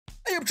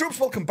What up,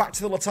 troops? Welcome back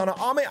to the Litanah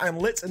army. I'm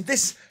Lit, and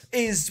this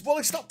is, well,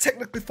 it's not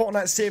technically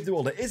Fortnite Save the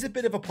World. It is a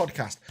bit of a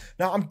podcast.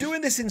 Now, I'm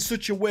doing this in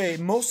such a way,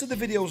 most of the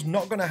videos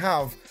not going to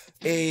have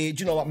a,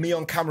 like me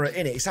on camera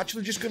in it. It's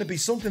actually just going to be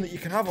something that you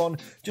can have on,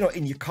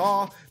 in your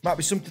car. Might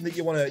be something that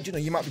you want to,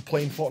 you might be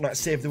playing Fortnite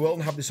Save the World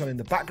and have this on in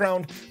the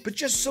background, but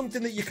just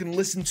something that you can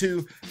listen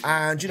to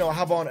and,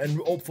 have on and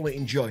hopefully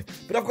enjoy.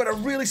 But I've got a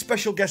really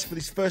special guest for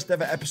this first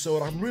ever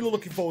episode. I'm really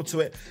looking forward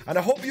to it, and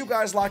I hope you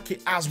guys like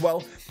it as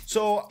well.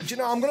 So,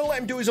 I'm going to let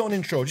him do his own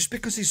intro, just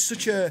because he's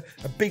such a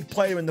big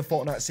player in the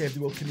Fortnite Save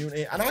the World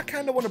community, and I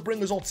kind of want to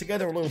bring us all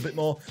together a little bit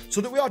more,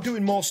 so that we are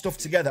doing more stuff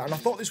together, and I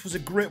thought this was a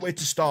great way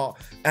to start,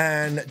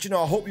 and,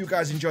 I hope you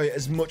guys enjoy it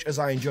as much as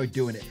I enjoy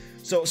doing it.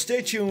 So,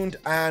 stay tuned,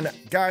 and,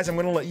 guys, I'm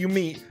going to let you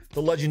meet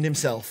the legend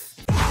himself.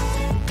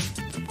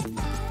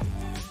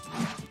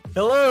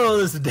 Hello,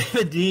 this is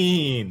David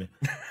Dean.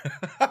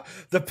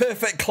 The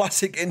perfect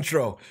classic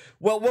intro.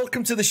 Well,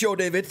 welcome to the show,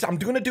 David. I'm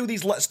going to do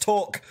these Let's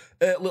Talk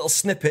little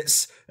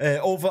snippets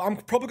I'm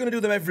probably going to do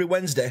them every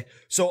Wednesday.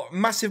 So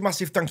massive,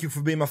 massive thank you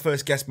for being my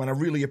first guest, man. I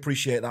really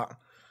appreciate that.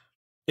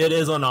 It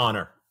is an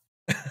honor.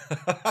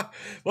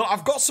 Well,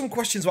 I've got some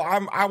questions that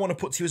I want to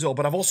put to you as well,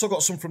 but I've also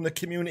got some from the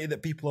community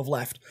that people have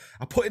left.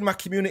 I put in my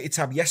community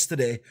tab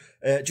yesterday,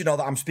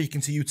 that I'm speaking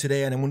to you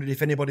today, and I wondered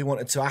if anybody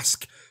wanted to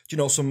ask,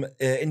 some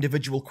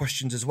individual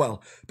questions as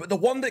well. But the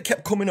one that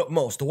kept coming up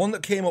most, the one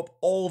that came up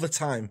all the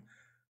time,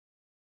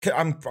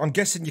 I'm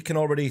guessing you can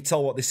already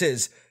tell what this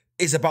is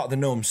about the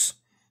gnomes.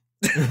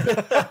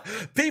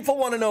 People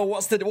want to know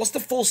what's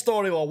the full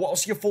story, or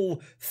what's your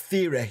full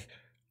theory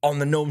on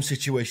the gnome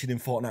situation in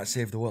Fortnite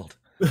Save the World.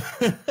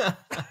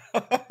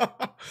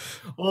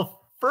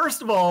 Well,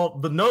 first of all,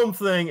 the gnome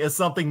thing is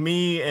something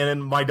me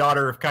and my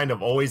daughter have kind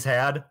of always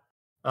had.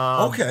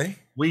 Okay.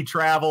 We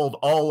traveled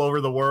all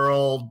over the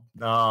world.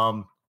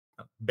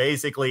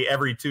 Basically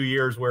every 2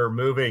 years we're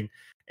moving,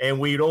 and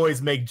we'd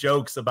always make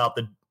jokes about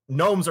the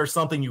gnomes are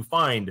something you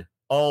find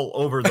all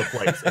over the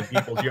place in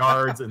people's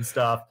yards and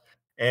stuff.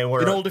 And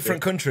we're in all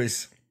different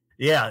countries.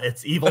 Yeah,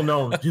 it's evil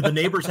gnomes. Do the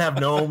neighbors have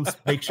gnomes?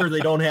 Make sure they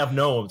don't have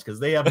gnomes, because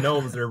they have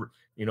gnomes.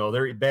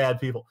 They're bad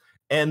people.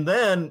 And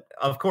then,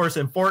 of course,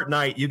 in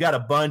Fortnite, you got a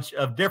bunch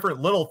of different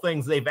little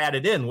things they've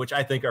added in, which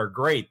I think are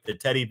great. The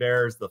teddy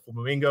bears, the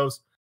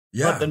flamingos.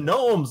 Yeah. But the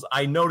gnomes,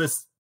 I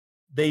noticed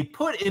they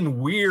put in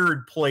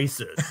weird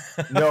places,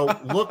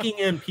 looking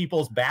in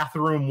people's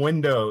bathroom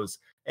windows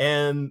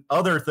and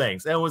other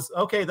things. And it was,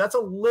 okay, that's a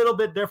little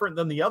bit different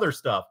than the other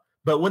stuff.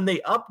 But when they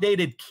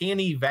updated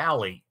Canny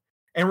Valley,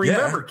 and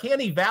remember,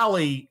 Canny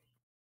Valley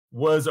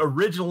was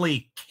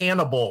originally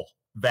Cannibal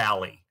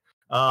Valley.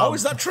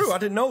 Is that true? I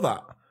didn't know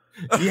that.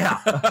 Yeah.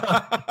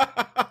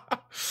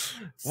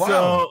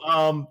 Wow.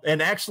 So,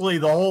 and actually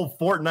the whole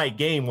Fortnite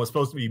game was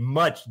supposed to be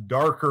much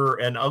darker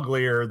and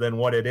uglier than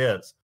what it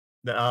is.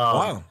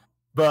 Wow.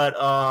 But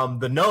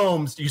the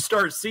gnomes, you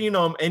start seeing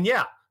them, and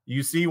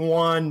you see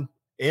one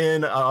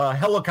in a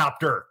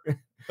helicopter,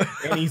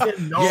 and he's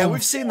in gnome Yeah,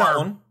 we've seen that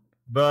one.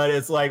 But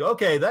it's like,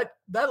 okay, that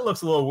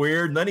looks a little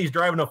weird. And then he's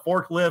driving a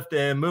forklift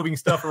and moving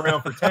stuff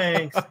around for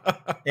tanks.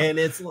 And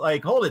it's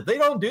like, hold it. They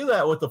don't do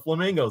that with the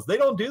flamingos. They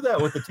don't do that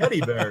with the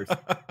teddy bears. The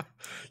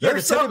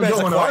teddy bears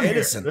are quite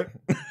innocent.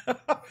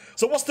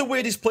 So what's the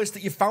weirdest place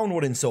that you found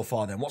one in so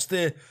far then? What's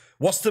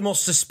the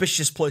most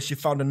suspicious place you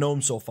found a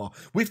gnome so far?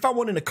 We found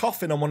one in a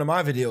coffin on one of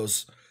my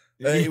videos.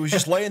 It was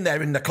just laying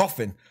there in the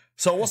coffin.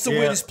 So what's the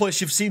weirdest place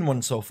you've seen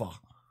one so far?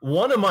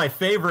 One of my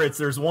favorites,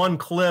 there's one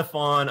cliff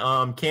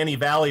on Canny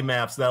Valley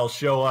maps that'll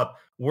show up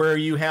where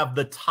you have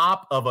the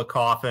top of a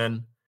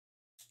coffin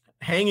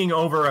hanging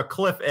over a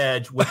cliff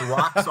edge with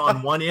rocks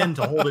on one end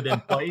to hold it in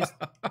place.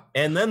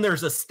 And then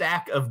there's a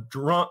stack of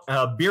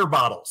beer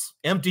bottles,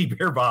 empty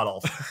beer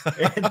bottles.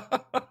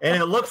 And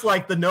it looks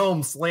like the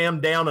gnome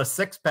slammed down a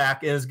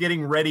six-pack and is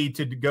getting ready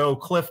to go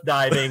cliff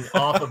diving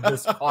off of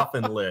this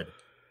coffin lid.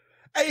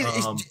 Hey,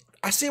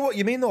 I see what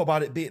you mean, though,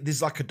 about it.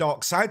 There's like a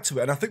dark side to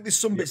it, and I think there's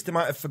some bits they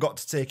might have forgot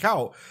to take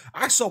out.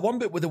 I saw one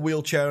bit with a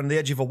wheelchair on the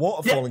edge of a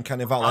waterfall in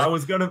Canny Valley. I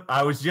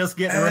was just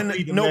getting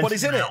ready to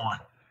nobody's in it. One.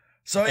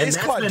 So it's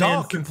quite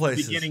dark in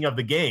places. The beginning of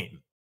the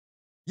game.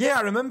 Yeah,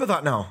 I remember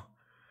that now.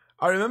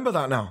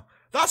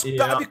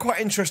 That'd be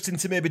quite interesting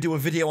to maybe do a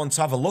video on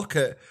to have a look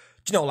at,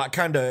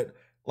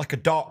 like a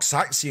dark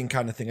sightseeing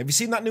kind of thing. Have you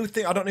seen that new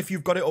thing? I don't know if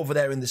you've got it over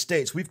there in the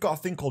States. We've got a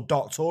thing called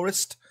Dark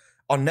Tourist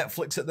on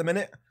Netflix at the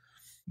minute.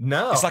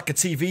 No. It's like a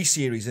TV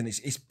series, and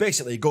it's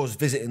basically, it goes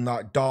visiting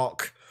like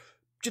dark,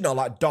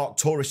 like dark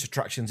tourist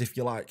attractions, if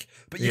you like.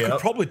 But you could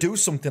probably do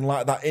something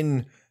like that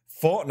in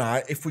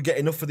Fortnite if we get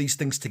enough of these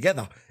things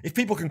together. If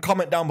people can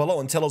comment down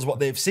below and tell us what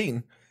they've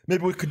seen,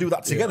 maybe we could do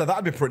that together.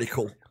 That'd be pretty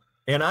cool.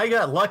 And I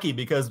got lucky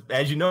because,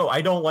 as you know,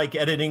 I don't like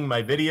editing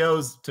my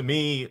videos. To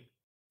me,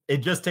 it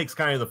just takes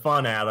kind of the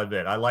fun out of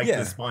it. I like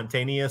the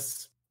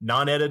spontaneous,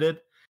 non-edited.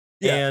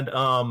 Yeah. And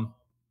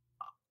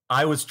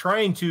I was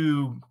trying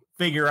to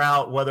figure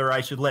out whether I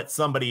should let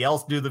somebody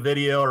else do the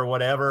video or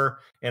whatever.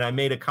 And I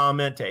made a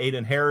comment to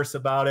Aiden Harris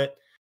about it.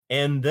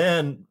 And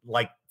then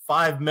like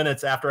 5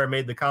 minutes after I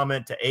made the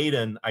comment to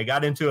Aiden, I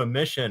got into a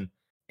mission,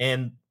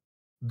 and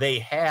they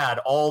had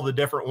all the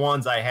different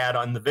ones I had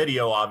on the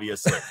video,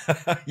 obviously.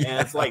 And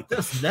it's like,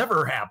 this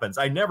never happens.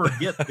 I never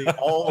get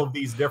all of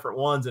these different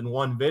ones in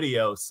one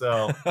video.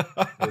 So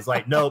it's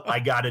like, nope, I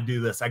got to do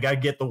this. I got to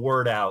get the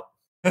word out.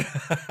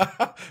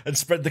 And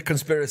spread the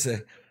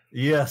conspiracy.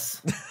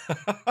 Yes.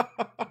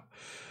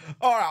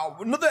 All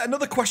right,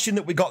 another question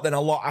that we got then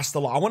asked a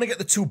lot. I want to get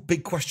the two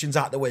big questions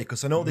out of the way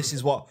because I know this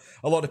is what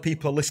a lot of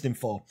people are listening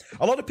for.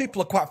 A lot of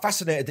people are quite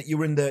fascinated that you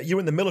were in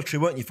the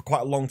military, weren't you, for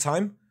quite a long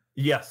time?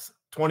 Yes,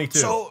 22.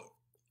 So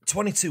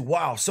 22,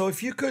 wow. So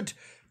if you could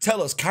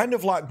tell us kind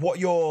of like what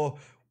your,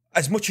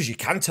 as much as you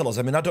can tell us,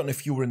 I mean, I don't know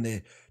if you were in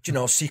the,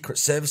 secret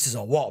services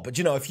or what, but,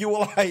 if you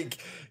were like,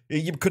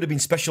 you could have been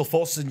special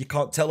forces and you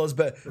can't tell us,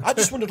 but I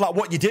just wondered like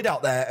what you did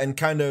out there and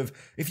kind of,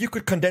 if you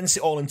could condense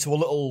it all into a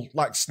little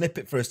like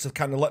snippet for us to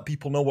kind of let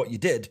people know what you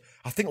did.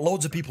 I think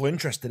loads of people are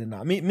interested in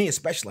that, me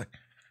especially.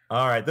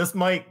 All right, this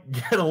might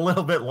get a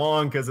little bit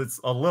long because it's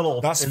a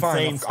little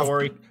insane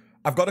story.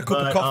 I've got a cup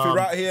of coffee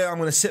right here. I'm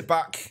going to sit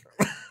back.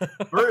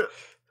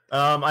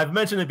 I've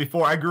mentioned it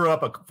before. I grew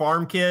up a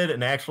farm kid,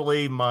 and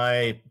actually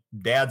my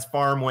dad's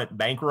farm went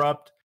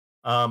bankrupt.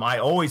 I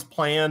always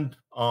planned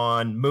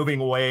on moving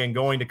away and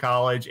going to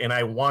college, and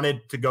I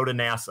wanted to go to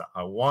NASA.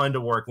 I wanted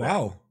to work there.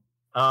 Wow.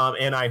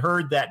 And I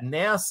heard that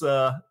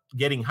NASA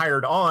getting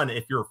hired on,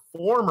 if you're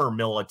former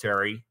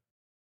military,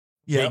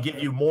 they give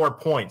you more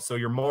points, so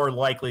you're more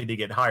likely to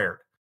get hired.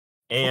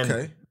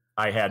 And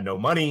I had no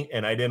money,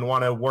 and I didn't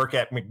want to work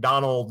at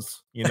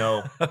McDonald's,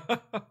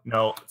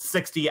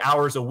 60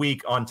 hours a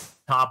week on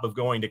top of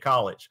going to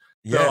college.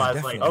 So I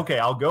was like, okay,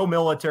 I'll go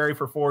military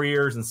for 4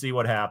 years and see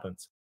what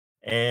happens.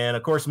 And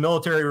of course,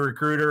 military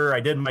recruiter, I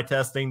did my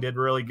testing, did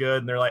really good.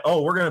 And they're like,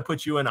 oh, we're going to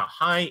put you in a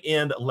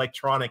high-end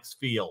electronics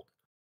field.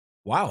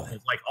 Wow.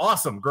 It's like,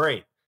 awesome,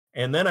 great.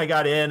 And then I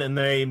got in and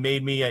they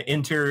made me an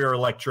interior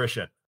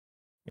electrician.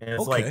 And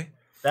it's like,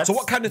 that's so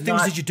what kind of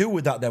things did you do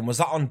with that then? Was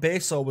that on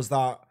base or was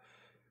that?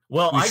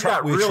 Well, I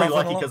got really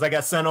lucky because I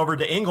got sent over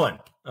to England.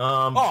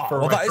 Well,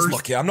 that is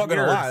lucky. I'm not going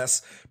to lie.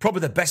 That's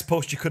probably the best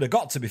post you could have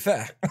got, to be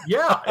fair.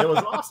 Yeah, it was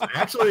awesome.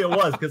 Actually, it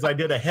was because I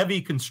did a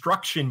heavy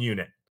construction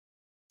unit.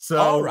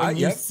 So when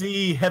you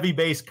see heavy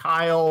base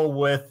Kyle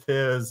with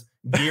his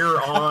gear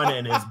on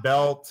and his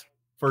belt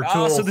for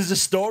tools. So there's a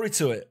story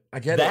to it. I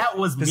get it. That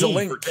was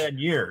me for 10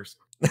 years.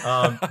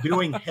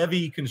 Doing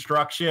heavy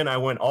construction. I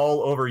went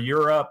all over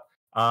Europe.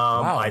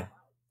 I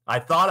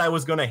thought I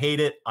was going to hate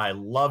it. I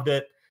loved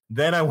it.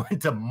 Then I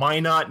went to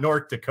Minot,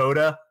 North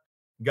Dakota,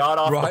 got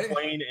off the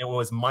plane. It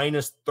was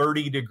minus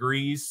 30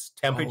 degrees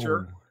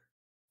temperature.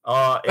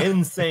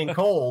 Insane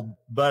cold,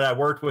 but I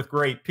worked with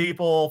great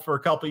people for a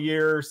couple of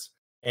years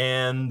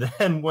and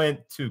then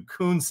went to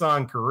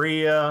Kunsan,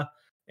 Korea,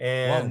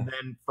 and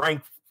then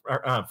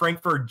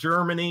Frankfurt,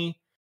 Germany.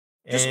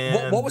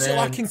 What was it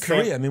like in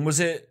Korea? I mean, was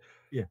it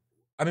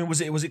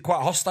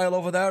quite hostile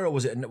over there, or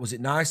was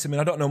it nice? I mean,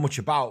 I don't know much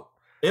about.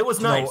 It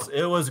was nice.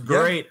 It was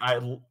great.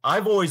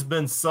 I've always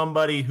been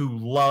somebody who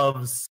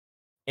loves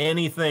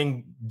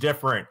anything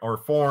different or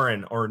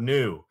foreign or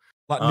new.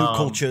 Like new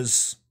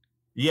cultures.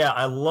 Yeah,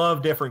 I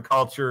love different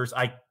cultures.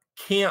 I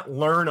can't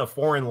learn a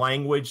foreign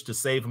language to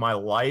save my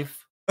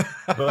life,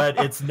 but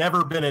it's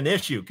never been an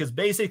issue because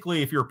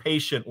basically if you're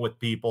patient with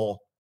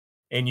people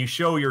and you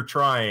show you're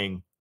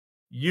trying,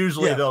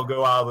 usually they'll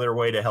go out of their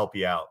way to help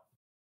you out.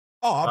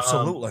 Oh,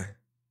 absolutely.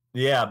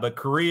 Yeah, but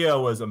Korea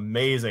was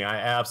amazing. I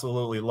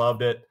absolutely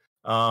loved it.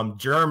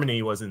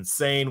 Germany was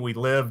insane. We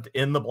lived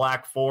in the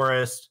Black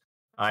Forest.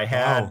 I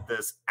had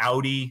this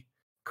Audi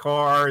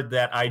car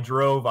that I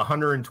drove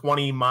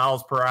 120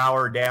 miles per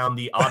hour down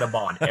the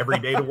Autobahn every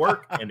day to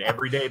work and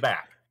every day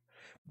back.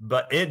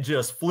 But it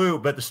just flew.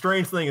 But the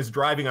strange thing is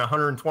driving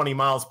 120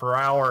 miles per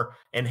hour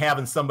and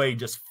having somebody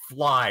just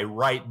fly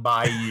right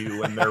by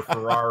you in their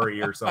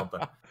Ferrari or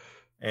something.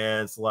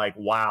 And it's like,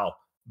 wow.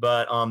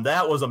 But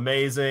that was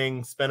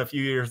amazing. Spent a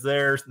few years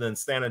there, then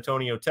San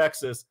Antonio,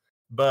 Texas.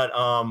 But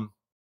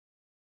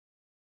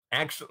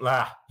actually,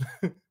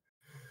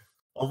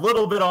 a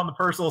little bit on the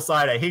personal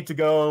side. I hate to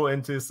go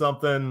into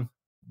something,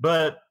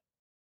 but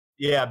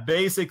yeah,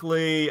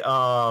 basically,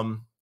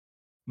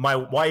 my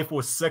wife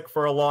was sick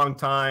for a long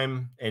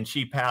time, and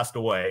she passed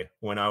away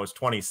when I was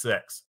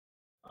 26.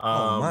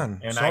 Oh man!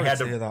 And sorry I had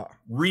to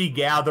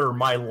regather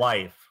my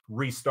life,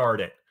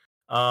 restart it.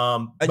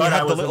 And you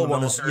had the little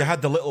one. You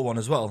had the little one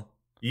as well.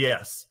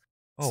 Yes.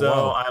 Oh, so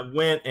wow. I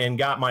went and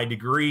got my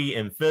degree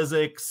in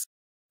physics.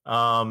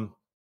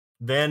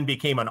 Then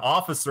became an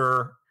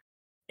officer,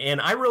 and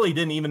I really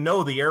didn't even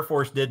know the Air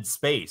Force did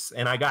space.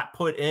 And I got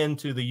put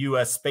into the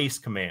U.S. Space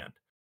Command.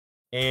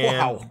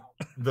 And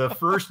the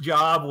first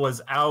job was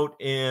out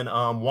in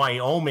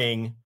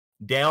Wyoming,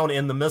 down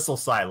in the missile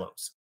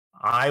silos.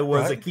 I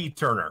was a key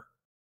turner,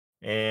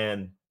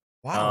 and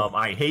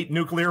I hate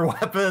nuclear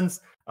weapons.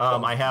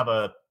 I have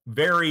a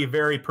very,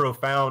 very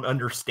profound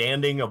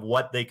understanding of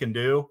what they can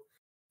do.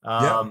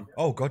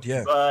 Oh, God,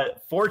 yeah.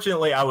 But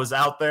fortunately, I was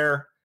out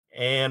there,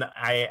 and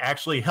I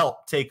actually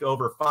helped take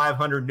over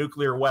 500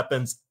 nuclear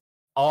weapons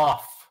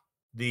off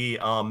the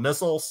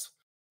missiles.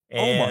 Oh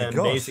my and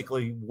gosh.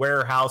 basically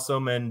warehouse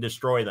them and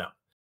destroy them.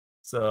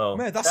 So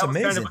Man, that's that was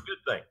amazing. kind of a good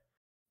thing.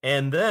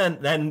 And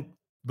then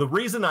the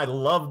reason I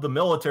love the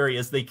military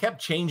is they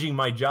kept changing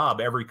my job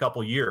every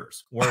couple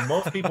years, where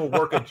most people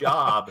work a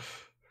job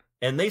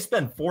and they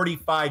spend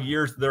 45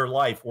 years of their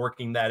life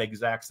working that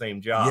exact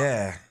same job.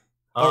 Yeah.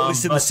 Or at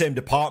least in the same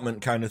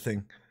department kind of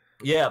thing.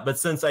 Yeah, but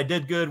since I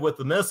did good with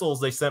the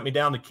missiles, they sent me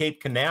down to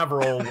Cape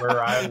Canaveral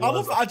where I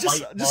was. I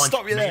just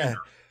stop you there.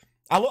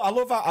 I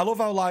love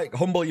how like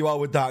humble you are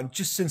with that. And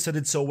just since I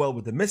did so well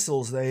with the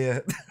missiles,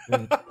 they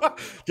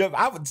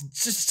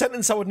just a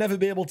sentence I would never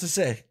be able to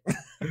say.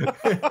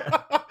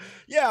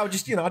 Yeah, I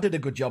just I did a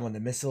good job on the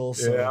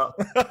missiles. So. Yeah,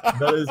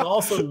 but it's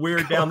also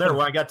weird down there.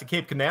 When I got to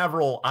Cape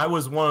Canaveral, I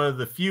was one of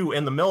the few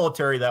in the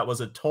military that was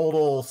a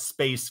total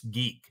space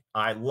geek.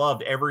 I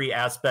loved every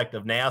aspect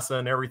of NASA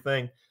and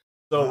everything.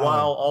 So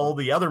while all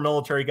the other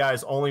military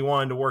guys only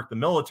wanted to work the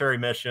military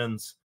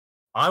missions,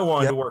 I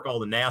wanted to work all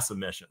the NASA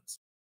missions.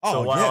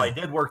 So while I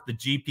did work the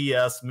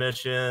GPS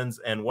missions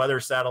and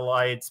weather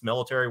satellites,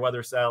 military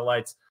weather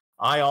satellites,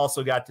 I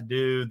also got to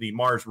do the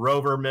Mars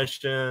rover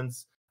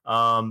missions,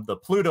 the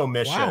Pluto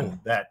mission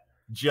that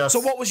just. So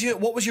what was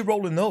your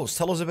role in those?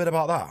 Tell us a bit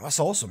about that. That's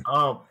awesome.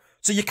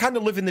 So you're kind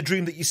of living the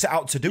dream that you set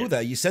out to do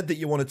there. You said that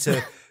you wanted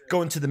to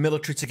go into the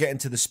military to get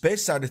into the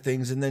space side of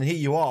things, and then here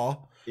you are.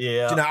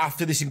 Yeah.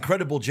 After this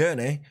incredible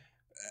journey,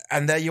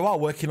 and there you are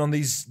working on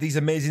these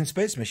amazing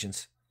space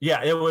missions.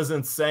 Yeah, it was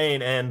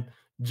insane. And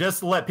just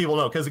to let people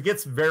know, because it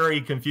gets very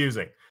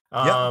confusing.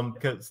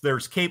 Because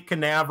there's Cape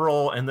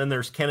Canaveral and then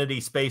there's Kennedy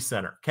Space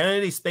Center.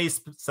 Kennedy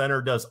Space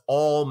Center does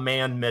all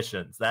manned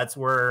missions. That's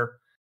where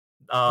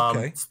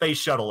Space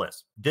Shuttle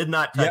is. Did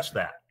not touch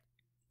that.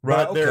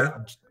 Right.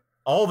 But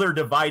all they're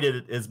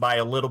divided is by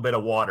a little bit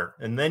of water.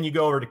 And then you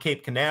go over to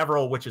Cape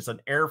Canaveral, which is an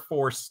Air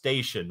Force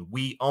station.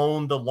 We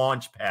own the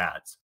launch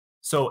pads.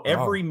 So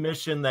every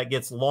mission that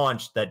gets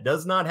launched that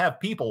does not have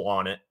people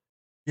on it,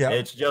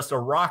 it's just a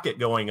rocket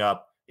going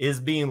up, is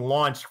being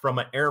launched from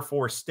an Air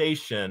Force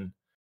station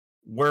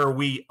where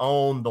we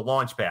own the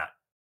launch pad.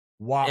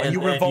 Wow. And you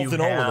were involved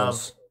in all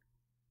of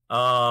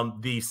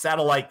those? The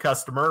satellite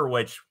customer,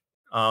 which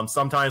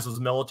sometimes was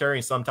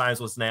military, sometimes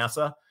was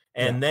NASA.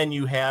 And then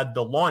you had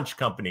the launch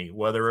company,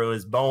 whether it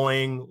was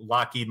Boeing,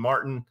 Lockheed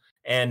Martin,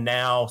 and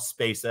now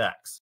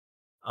SpaceX.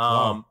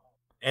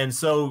 And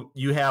so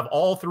you have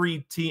all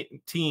three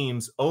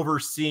teams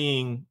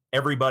overseeing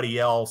everybody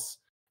else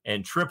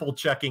and triple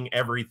checking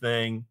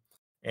everything.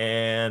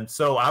 And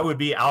so I would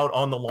be out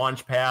on the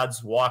launch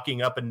pads,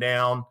 walking up and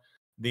down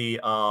the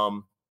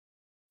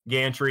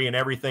gantry and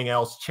everything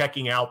else,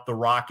 checking out the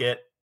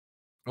rocket.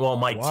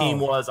 Well, I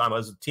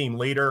was a team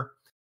leader.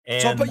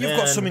 And so I bet you've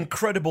got some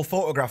incredible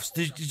photographs.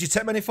 Did you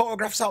take many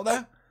photographs out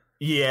there?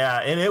 Yeah,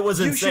 and it was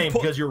insane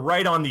because you're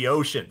right on the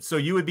ocean. So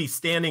you would be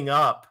standing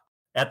up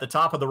at the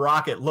top of the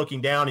rocket looking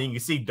down, and you can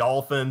see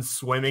dolphins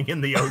swimming in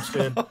the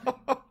ocean.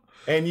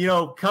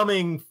 And,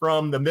 coming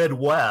from the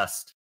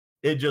Midwest,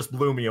 it just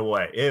blew me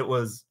away. It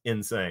was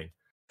insane.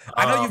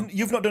 I know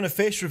you've not done a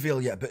face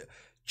reveal yet, but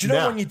do you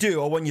know when you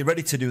do, or when you're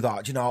ready to do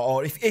that,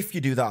 or if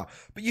you do that,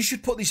 but you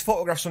should put these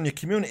photographs on your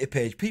community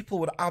page. People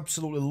would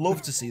absolutely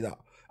love to see that.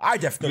 I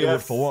definitely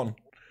would, for one.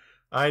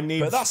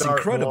 But that's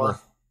incredible.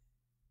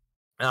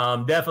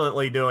 More.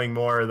 Definitely doing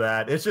more of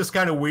that. It's just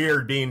kind of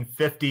weird being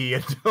 50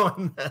 and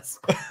doing this.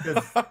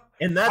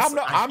 And that's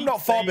I'm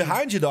not far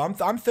behind you though. I'm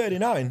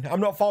 39. I'm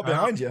not far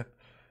behind you.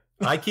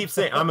 I keep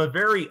saying I'm a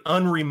very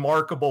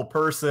unremarkable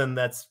person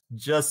that's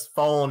just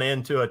fallen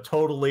into a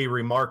totally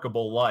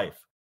remarkable life.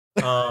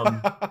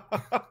 But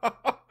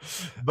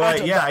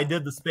I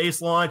did the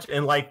space launch,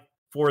 and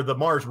for the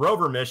Mars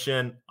rover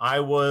mission,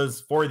 I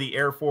was for the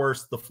Air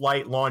Force, the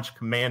flight launch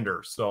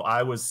commander. So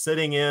I was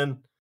sitting in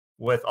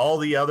with all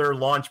the other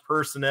launch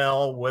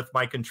personnel with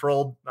my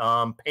controlled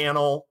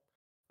panel.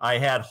 I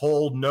had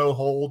hold, no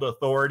hold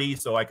authority,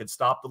 so I could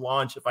stop the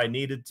launch if I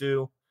needed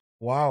to.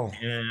 Wow.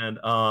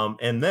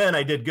 And then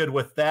I did good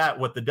with that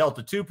with the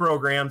Delta II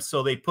program.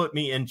 So they put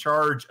me in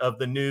charge of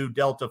the new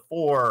Delta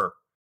IV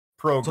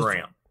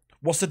program. So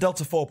what's the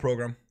Delta IV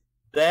program?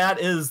 That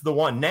is the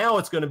one. Now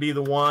it's going to be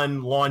the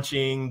one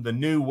launching the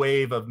new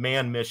wave of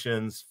manned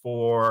missions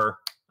for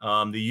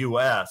the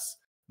U.S.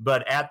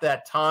 But at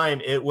that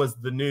time, it was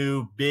the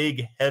new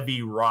big,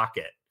 heavy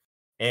rocket.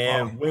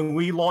 And when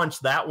we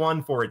launched that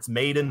one for its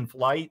maiden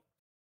flight,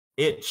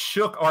 it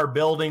shook our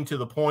building to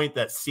the point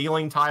that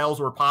ceiling tiles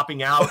were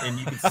popping out, and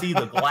you could see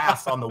the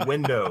glass on the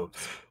windows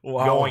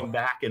going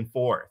back and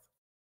forth.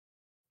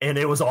 And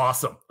it was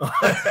awesome.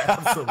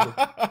 Absolutely.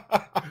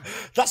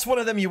 That's one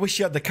of them you wish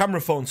you had the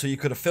camera phone so you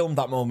could have filmed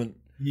that moment.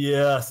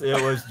 Yes,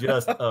 it was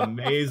just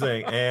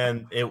amazing.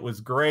 And it was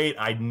great.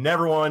 I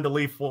never wanted to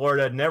leave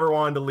Florida, never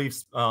wanted to leave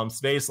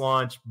space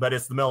launch, but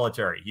it's the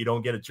military. You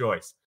don't get a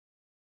choice.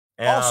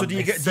 So do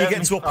you get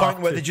to a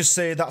point where they just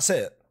say, that's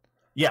it?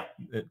 Yeah.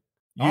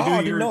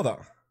 I didn't know that.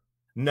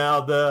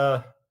 Now,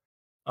 the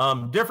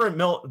different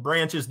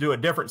branches do it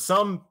different.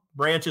 Some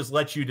branches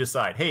let you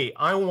decide, hey,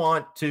 I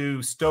want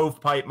to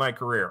stovepipe my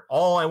career.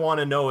 All I want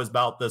to know is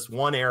about this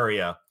one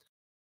area.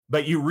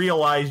 but you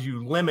realize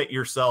you limit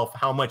yourself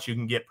how much you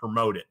can get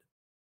promoted.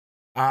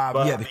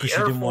 But yeah, because the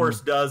Air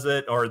Force does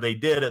it, or they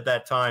did at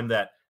that time,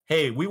 that,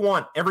 hey, we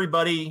want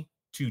everybody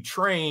to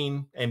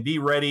train and be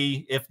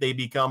ready if they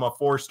become a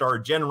 4-star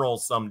general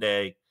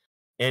someday.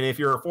 And if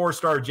you're a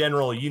 4-star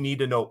general, you need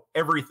to know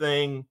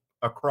everything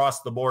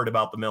across the board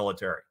about the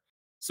military.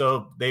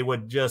 So they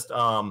would just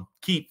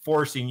keep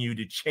forcing you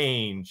to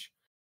change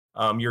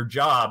your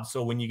job.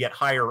 So when you get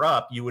higher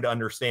up, you would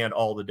understand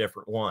all the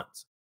different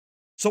ones.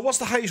 So what's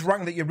the highest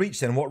rank that you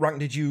reached then? What rank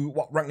did you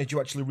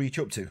actually reach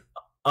up to?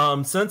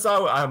 Since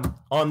I'm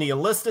on the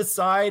enlisted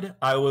side,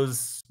 I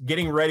was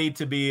getting ready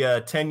to be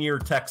a 10-year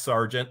tech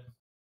sergeant.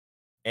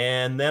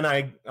 And then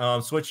I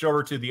switched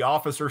over to the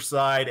officer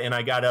side, and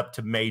I got up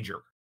to major.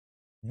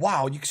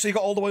 Wow, so you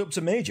got all the way up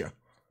to major?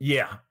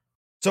 Yeah.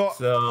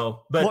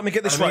 So but let me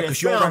get this right, because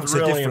your ranks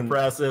really are different.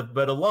 Impressive,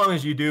 but as long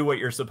as you do what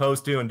you're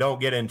supposed to and don't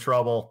get in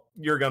trouble,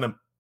 you're gonna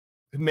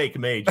make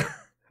major.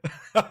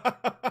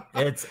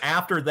 It's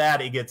after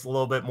that it gets a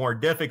little bit more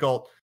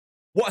difficult.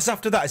 What's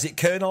after that? Is it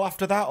colonel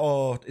after that,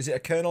 or is it a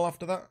colonel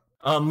after that?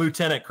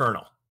 Lieutenant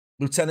colonel.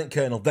 Lieutenant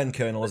colonel, then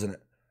colonel, isn't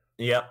it?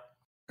 Yep.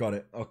 Got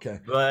it. Okay.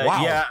 But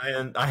wow. Yeah,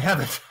 and I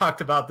haven't talked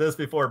about this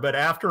before, but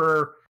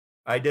after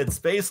I did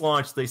space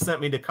launch, they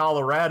sent me to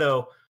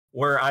Colorado,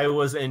 where I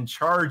was in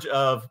charge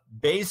of,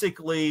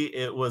 basically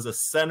it was a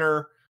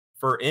center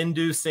for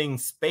inducing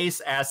space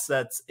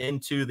assets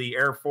into the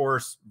Air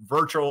Force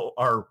virtual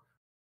or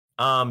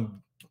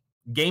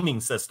gaming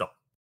system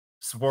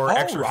for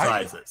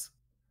exercises. Right.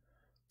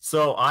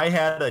 So I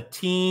had a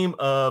team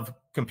of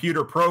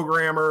computer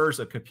programmers,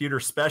 a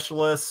computer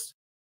specialist,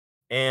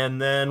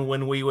 and then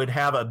when we would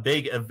have a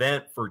big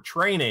event for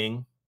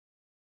training,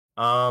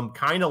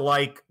 kind of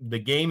like the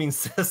gaming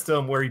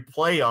system where you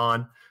play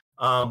on,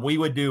 we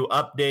would do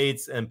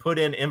updates and put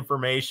in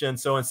information.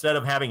 So instead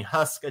of having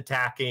husk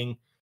attacking,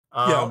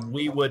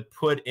 we would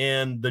put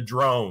in the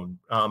drone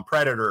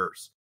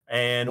predators,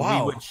 and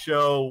we would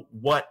show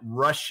what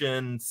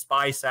Russian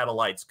spy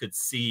satellites could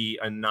see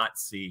and not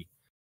see.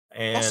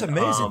 And that's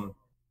amazing.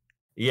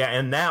 Yeah,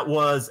 and that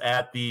was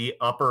at the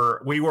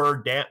upper. We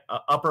were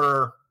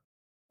upper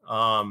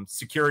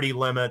security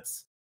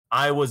limits.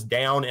 I was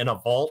down in a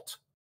vault.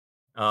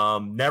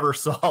 Never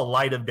saw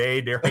light of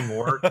day during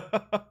work.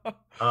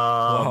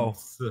 Wow.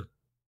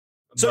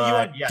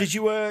 Did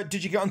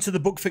you get onto the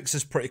bug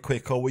fixes pretty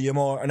quick, or were you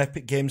more an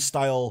Epic Games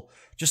style,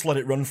 just let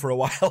it run for a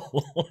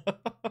while?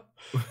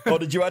 or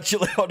did you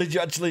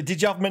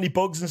have many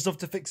bugs and stuff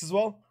to fix as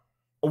well?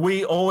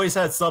 We always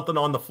had something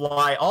on the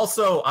fly.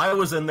 Also, I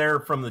was in there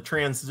from the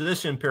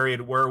transition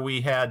period where we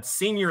had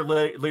senior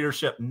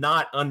leadership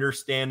not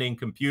understanding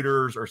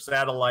computers or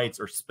satellites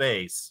or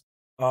space.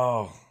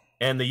 Oh.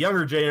 And the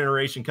younger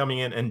generation coming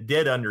in and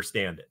did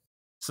understand it.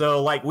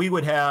 So like we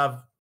would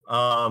have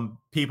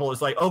people,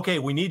 it's like, okay,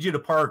 we need you to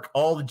park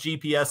all the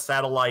GPS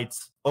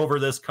satellites over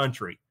this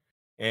country.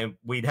 And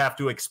we'd have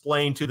to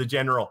explain to the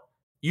general,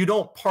 you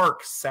don't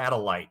park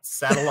satellites.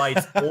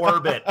 Satellites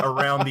orbit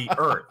around the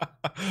Earth.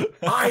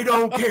 I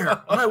don't care.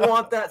 I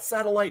want that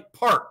satellite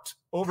parked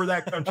over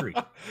that country.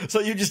 So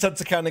you just had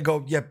to kind of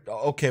go, yeah,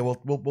 okay,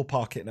 we'll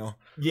park it now.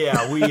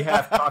 Yeah, we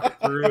have to talk it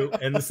through.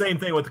 And the same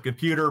thing with the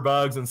computer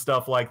bugs and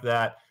stuff like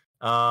that.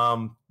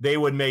 They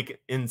would make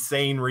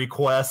insane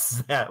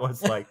requests that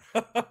was like,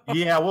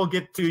 yeah, we'll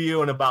get to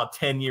you in about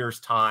 10 years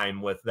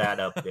time with that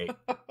update.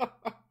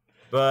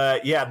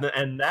 But yeah,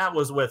 and that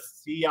was with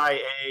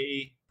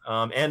CIA,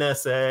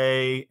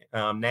 NSA,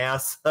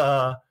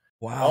 NASA,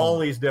 all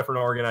these different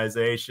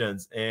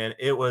organizations, and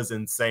it was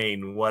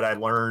insane what I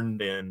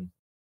learned. And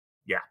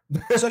yeah,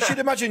 so I should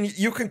imagine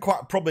you can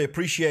quite probably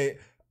appreciate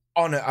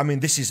I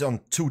mean, this is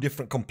on two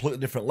completely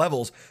different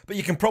levels, but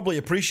you can probably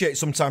appreciate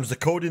sometimes the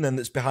coding then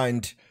that's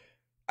behind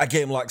a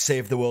game like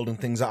Save the World and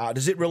things like that.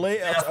 Does it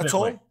relate at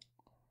all?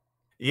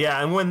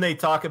 Yeah, and when they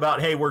talk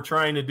about, hey, we're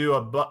trying to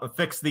do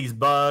fix these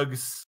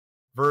bugs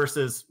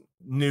versus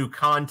new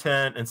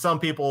content, and some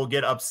people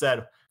get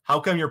upset, how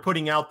come you're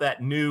putting out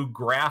that new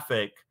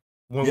graphic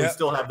when we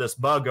still have this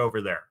bug over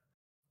there?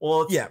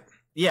 Well,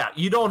 yeah,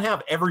 you don't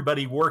have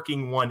everybody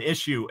working one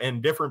issue,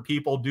 and different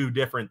people do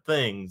different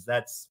things.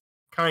 That's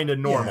kind of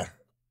normal.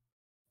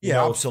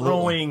 Yeah, absolutely.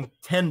 Throwing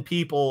 10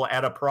 people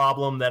at a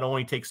problem that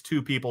only takes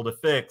 2 people to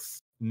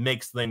fix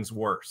makes things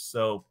worse.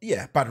 So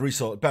yeah, bad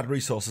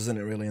resources, isn't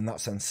it, really, in that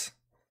sense?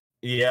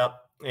 Yep.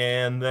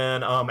 And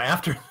then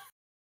after,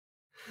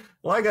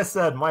 like I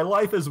said, my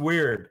life is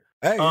weird.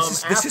 Hey,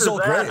 this is all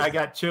great. I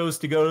got chose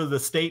to go to the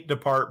State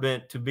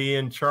Department to be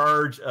in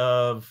charge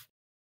of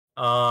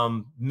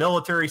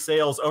military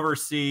sales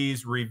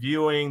overseas,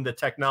 reviewing the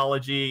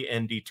technology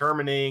and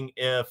determining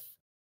if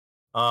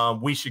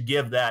we should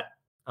give that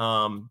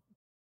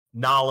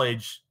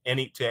knowledge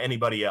to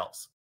anybody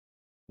else.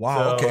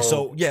 Wow. Okay.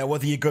 So yeah,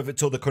 whether you give it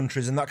to other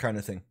countries and that kind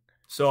of thing.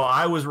 So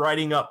I was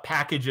writing up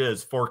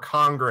packages for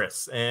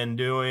Congress and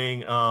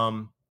doing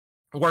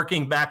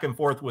working back and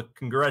forth with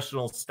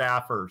congressional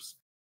staffers,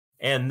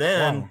 and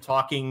then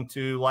talking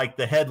to like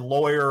the head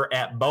lawyer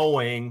at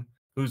Boeing,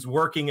 who's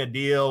working a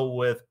deal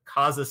with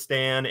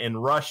Kazakhstan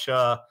and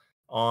Russia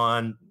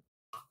on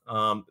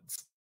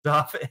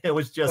stuff. It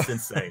was just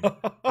insane.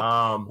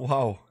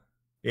 Wow.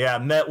 Yeah,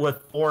 met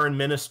with foreign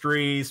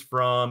ministries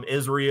from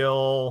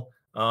Israel,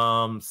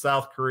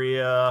 South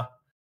Korea,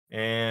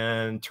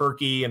 and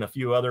Turkey, and a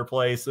few other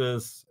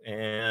places.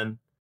 And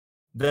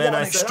then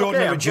what an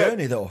extraordinary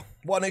journey, though.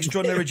 What an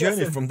extraordinary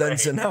journey from then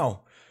to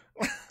now.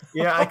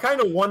 Yeah, I kind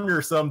of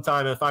wonder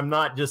sometime if I'm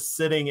not just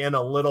sitting in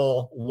a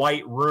little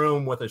white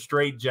room with a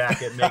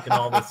straitjacket making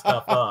all this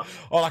stuff up.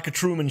 Or like a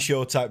Truman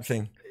Show type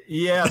thing.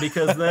 Yeah,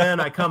 because then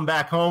I come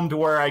back home to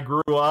where I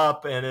grew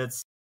up, and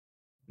it's,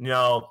 you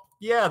know,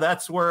 yeah,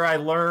 that's where I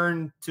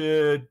learned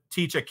to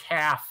teach a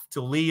calf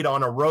to lead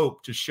on a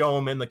rope to show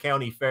him in the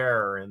county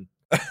fair. And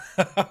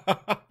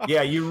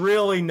yeah, you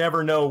really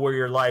never know where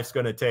your life's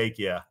going to take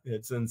you.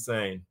 It's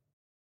insane.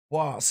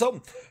 Wow.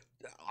 So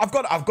I've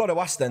got to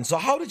ask then. So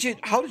how did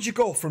you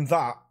go from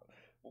that,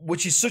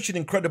 which is such an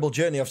incredible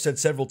journey? I've said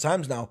several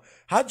times now.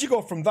 How did you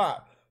go from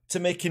that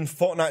to making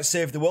Fortnite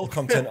Save the World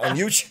content on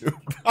YouTube?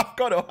 I've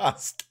got to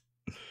ask.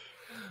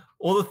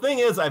 Well, the thing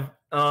is, I've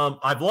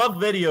loved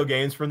video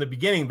games from the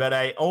beginning, but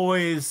I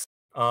always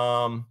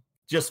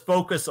just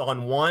focus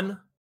on one,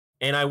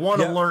 and I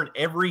want to learn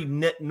every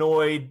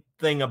nitnoid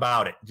thing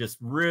about it. Just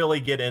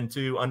really get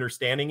into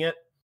understanding it.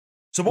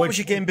 So what was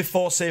your game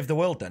before Save the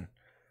World then?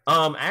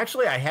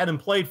 Actually, I hadn't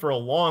played for a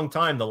long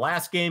time. The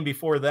last game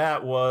before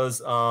that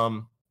was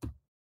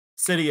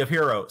City of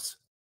Heroes.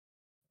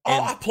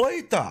 And, I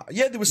played that.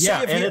 Yeah, there was City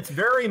of Heroes. And it's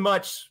very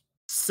much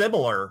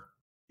similar.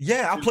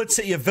 Yeah, I played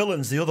City of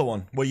Villains, the other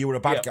one, where you were a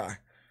bad guy.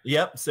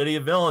 Yep, City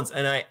of Villains,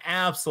 and I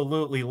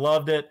absolutely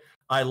loved it.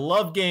 I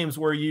love games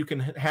where you can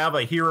have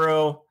a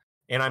hero,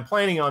 and I'm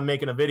planning on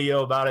making a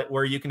video about it,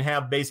 where you can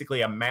have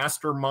basically a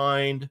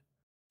mastermind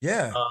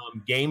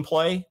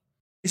gameplay.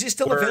 Is it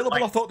still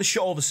available? I thought they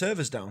shut all the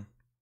servers down.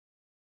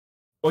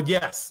 Well,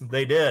 yes,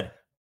 they did.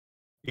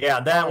 Yeah,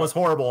 that was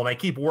horrible, and I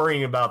keep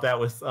worrying about that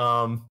with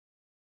Save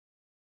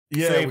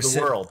the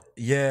World.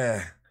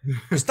 Yeah.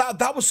 Because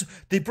that was,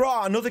 they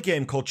brought out another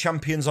game called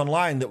Champions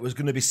Online that was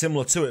going to be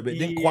similar to it, but it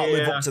didn't quite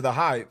live up to the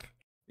hype.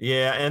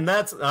 Yeah, and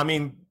that's, I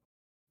mean,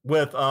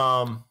 with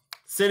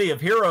City of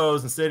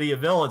Heroes and City of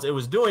Villains, it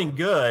was doing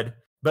good,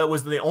 but it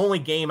was the only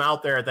game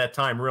out there at that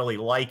time really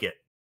like it.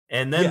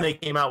 And then they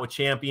came out with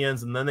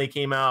Champions, and then they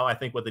came out, I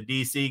think, with a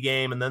DC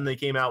game, and then they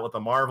came out with a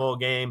Marvel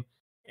game,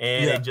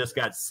 and it just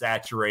got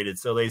saturated.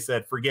 So they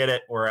said, forget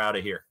it, we're out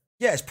of here.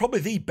 Yeah, it's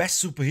probably the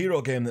best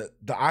superhero game that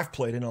I've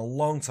played in a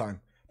long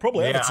time.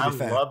 Probably ever, to be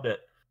fair. I loved it.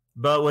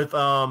 But with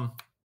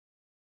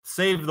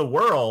Save the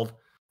World,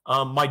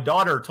 my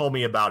daughter told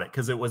me about it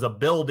because it was a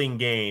building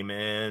game,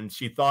 and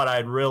she thought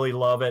I'd really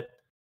love it.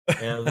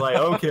 And I was like,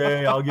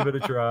 okay, I'll give it a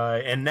try.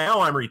 And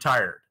now I'm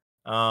retired.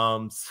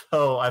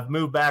 So I've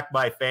moved back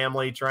by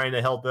family, trying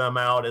to help them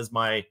out as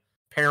my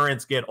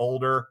parents get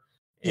older.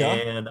 Yeah.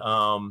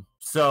 And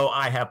so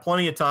I have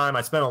plenty of time.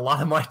 I spent a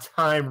lot of my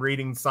time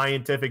reading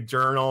scientific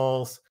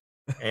journals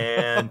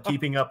and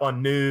keeping up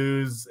on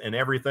news and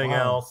everything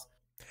else.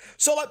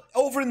 So like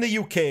over in the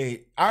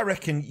UK, I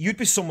reckon you'd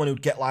be someone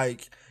who'd get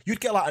like an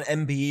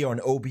MBE or an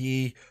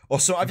OBE or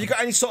so. Have you got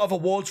any sort of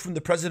awards from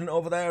the president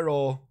over there,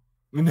 or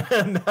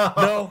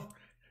no?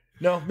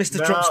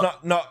 Mr. Trump's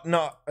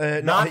not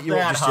hit you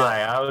that up just high.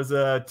 yet. I was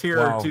a tier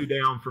or two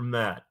down from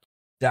that.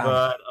 Damn.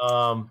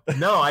 But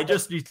no, I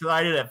just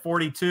decided at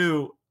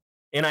 42,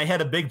 and I had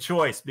a big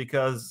choice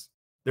because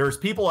there's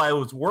people I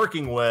was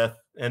working with,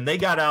 and they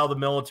got out of the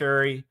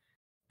military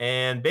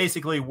and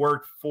basically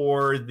worked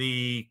for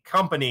the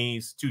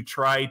companies to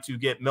try to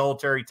get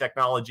military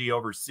technology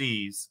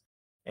overseas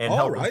and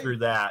help them through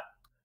that.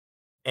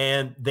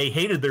 And they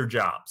hated their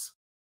jobs,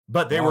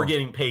 but they were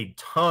getting paid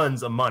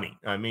tons of money.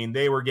 I mean,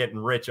 they were getting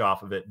rich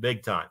off of it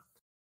big time.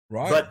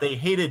 Right. But they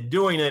hated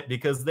doing it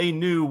because they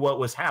knew what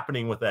was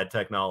happening with that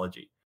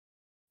technology.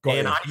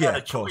 I had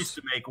a choice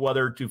to make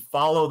whether to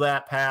follow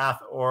that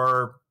path,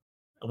 or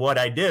what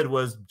I did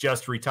was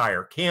just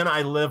retire. Can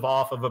I live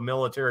off of a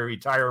military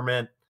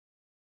retirement?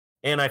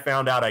 And I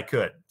found out I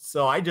could.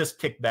 So I just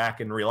kicked back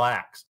and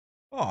relaxed.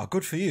 Oh,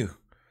 good for you.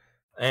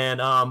 And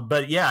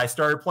but yeah, I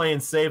started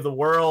playing Save the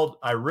World.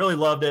 I really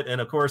loved it.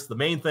 And of course, the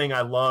main thing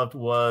I loved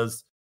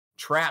was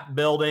trap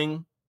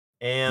building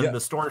and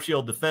the Storm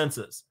Shield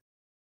defenses.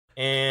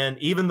 And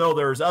even though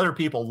there's other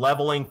people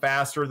leveling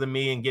faster than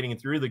me and getting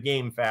through the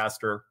game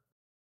faster,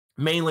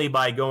 mainly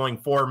by going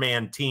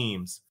 4-man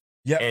teams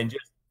and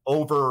just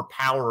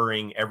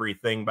overpowering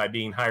everything by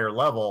being higher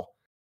level,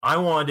 I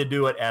wanted to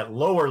do it at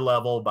lower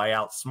level by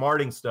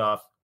outsmarting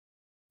stuff.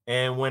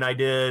 And when I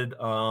did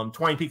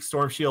 20 Peak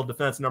Storm Shield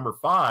Defense number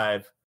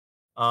 5,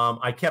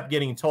 I kept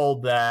getting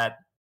told that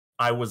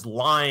I was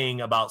lying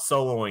about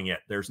soloing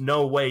it. There's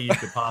no way you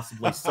could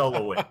possibly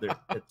solo it.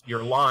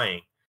 You're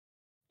lying.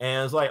 And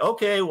I was like,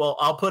 okay, well,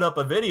 I'll put up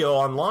a video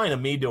online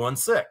of me doing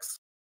 6.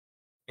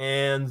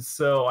 And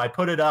so I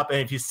put it up, and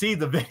if you see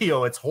the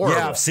video, it's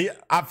horrible. Yeah,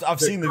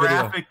 I've seen the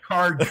video. Graphic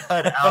card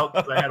cut out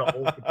because I had a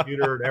whole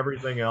computer and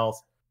everything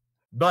else.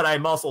 But I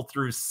muscled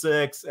through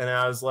 6, and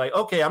I was like,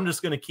 okay, I'm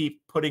just going to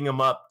keep putting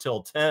them up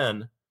till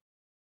 10.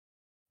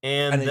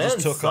 And then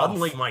just took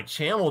suddenly off. my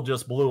channel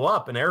just blew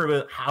up, and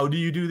everybody, how do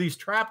you do these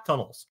trap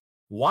tunnels?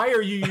 Why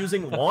are you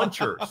using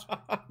launchers?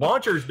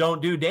 Launchers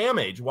don't do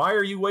damage. Why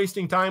are you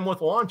wasting time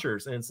with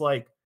launchers? And it's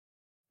like,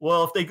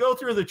 well, if they go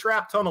through the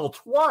trap tunnel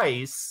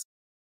twice,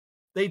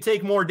 they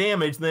take more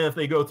damage than if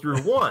they go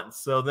through once.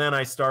 So then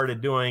I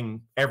started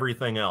doing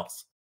everything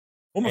else.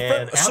 Well, my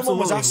and friend, someone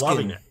was asking,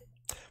 loving it.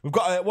 We've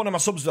got one of my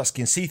subs was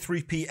asking,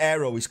 C3P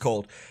Aero he's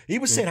called. He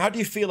was saying, how do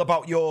you feel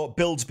about your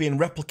builds being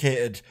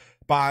replicated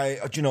by,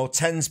 you know,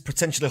 tens,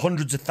 potentially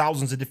hundreds of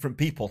thousands of different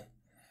people?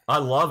 I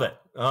love it.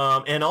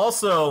 And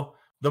also,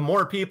 the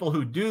more people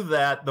who do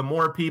that, the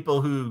more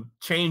people who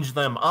change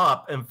them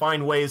up and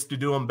find ways to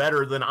do them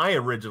better than I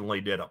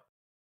originally did them.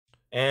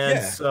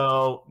 And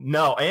so,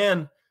 no.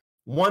 And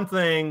one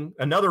thing,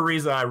 another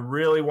reason I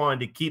really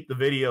wanted to keep the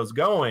videos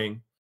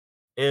going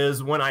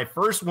is when I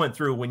first went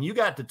through, when you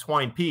got to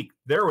Twine Peak,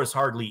 there was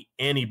hardly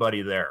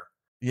anybody there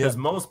because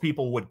most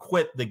people would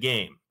quit the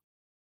game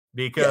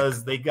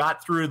because they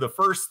got through the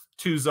first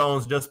 2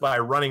 zones just by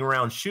running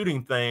around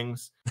shooting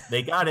things.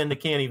 They got into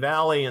Canny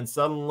Valley and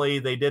suddenly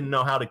they didn't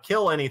know how to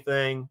kill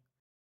anything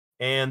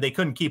and they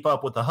couldn't keep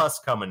up with the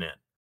husks coming in,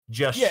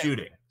 just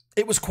shooting.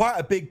 It was quite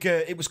a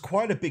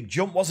big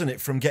jump, wasn't it?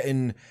 From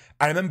getting,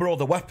 I remember all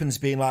the weapons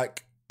being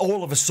like,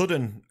 all of a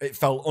sudden it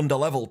felt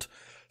underleveled.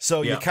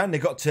 So you kind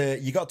of got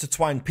to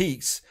Twine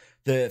Peaks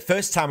the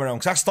first time around,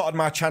 because I started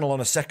my channel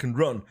on a second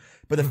run,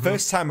 but the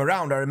first time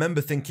around I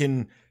remember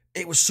thinking,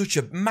 it was such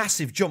a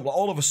massive jump. Like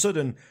all of a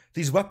sudden,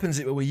 these weapons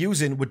that we were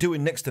using were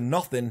doing next to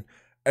nothing,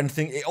 and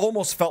it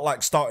almost felt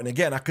like starting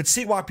again. I could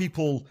see why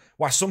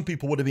some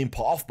people would have been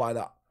put off by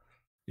that.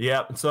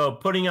 Yeah, so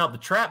putting out the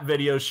trap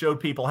videos showed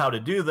people how to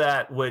do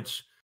that,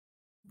 which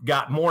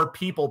got more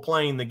people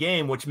playing the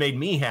game, which made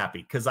me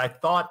happy because I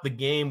thought the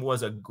game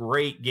was a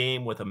great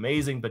game with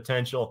amazing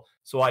potential.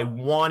 So I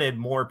wanted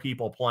more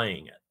people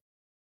playing it.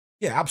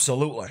 Yeah,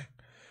 absolutely.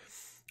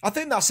 I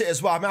think that's it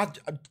as well. I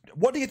mean,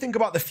 what do you think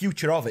about the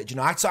future of it? You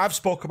know, I've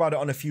spoke about it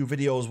on a few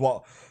videos,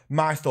 what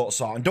my thoughts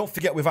are. And don't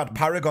forget, we've had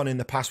Paragon in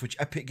the past, which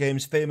Epic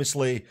Games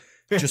famously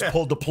just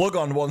pulled the plug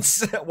on once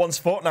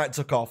Fortnite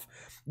took off.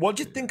 What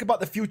do you think about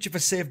the future for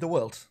Save the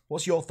World?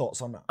 What's your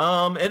thoughts on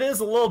that? It is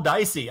a little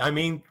dicey. I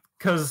mean,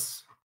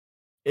 because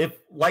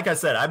like I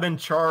said, I've been in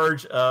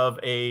charge of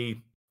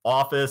a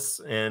office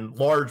and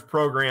large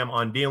program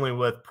on dealing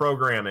with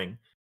programming.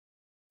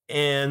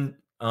 And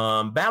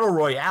Battle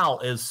Royale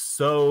is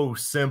so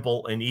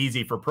simple and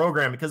easy for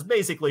programming because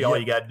basically all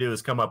you got to do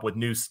is come up with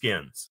new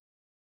skins.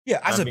 Yeah,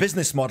 as a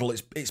business model,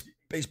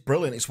 it's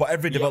brilliant. It's what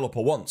every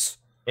developer wants.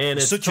 And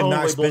it's such totally a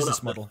nice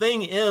business model. The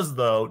thing is,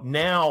 though,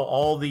 now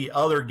all the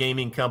other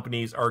gaming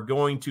companies are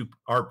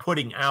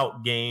putting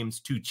out games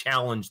to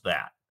challenge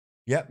that.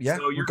 Yeah.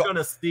 So you're going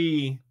to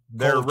see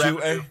their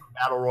revenue for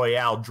Battle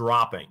Royale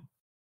dropping.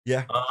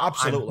 Yeah,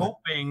 absolutely. I'm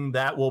hoping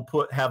that will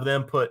have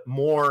them put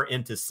more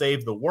into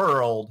Save the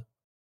World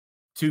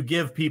to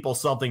give people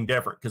something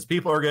different, because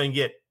people are going to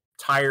get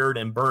tired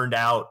and burned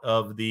out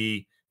of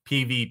the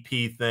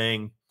PvP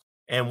thing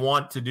and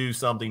want to do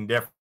something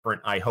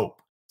different, I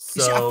hope.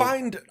 So see,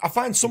 I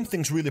find some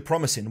things really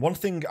promising. One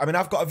thing, I mean,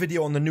 I've got a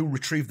video on the new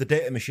Retrieve the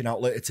Data mission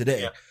out later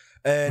today,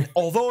 and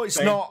although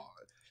it's not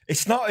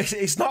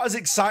as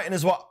exciting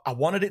as what I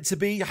wanted it to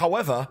be.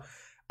 However,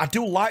 I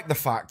do like the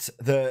fact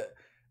that,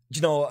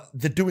 you know,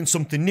 they're doing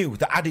something new,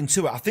 they're adding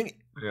to it. I think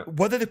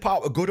whether they put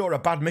out a good or a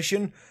bad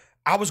mission,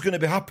 I was going to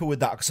be happy with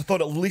that because I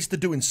thought at least they're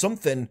doing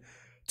something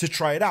to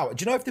try it out.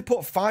 Do you know, if they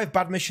put 5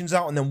 bad missions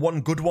out and then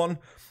 1 good one,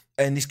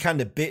 in this kind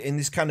of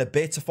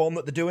beta form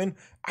that they're doing,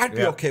 I'd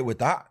be okay with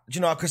that. Do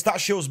you know, because that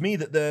shows me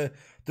that they're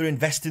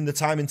investing the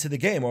time into the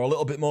game, or a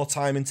little bit more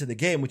time into the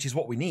game, which is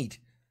what we need.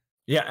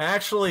 Yeah,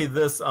 actually,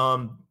 this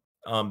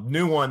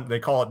new one, they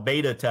call it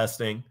beta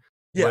testing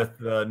with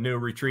the new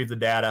Retrieve the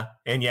Data,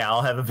 and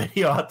I'll have a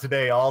video out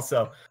today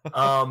also.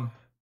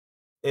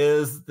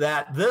 Is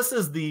that this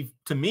is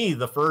to me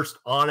the first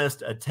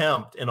honest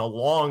attempt in a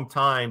long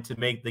time to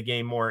make the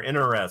game more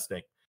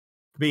interesting.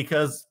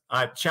 Because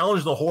I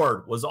Challenge the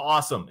Horde was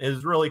awesome. It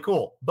was really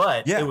cool.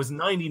 But it was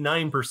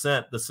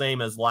 99% the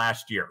same as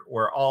last year,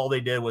 where all they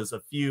did was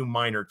a few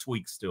minor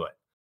tweaks to it.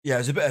 Yeah, it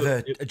was a bit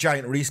of a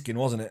giant reskin,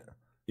 wasn't it?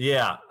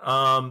 Yeah.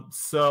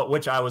 So,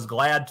 which I was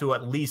glad to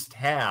at least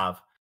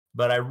have,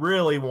 but I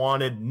really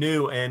wanted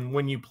new. And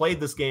when you played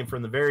this game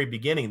from the very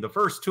beginning, the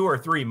first 2 or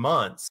 3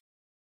 months,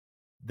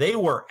 they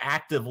were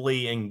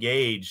actively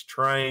engaged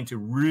trying to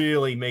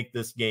really make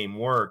this game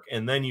work.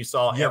 And then you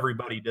saw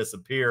everybody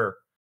disappear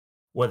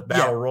with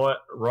Battle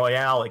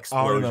Royale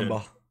explosion. I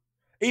remember.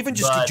 Even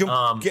just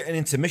to getting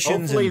into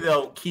missions. Hopefully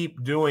they'll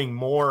keep doing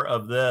more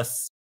of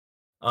this.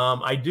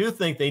 I do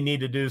think they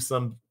need to do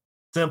some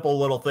simple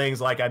little things,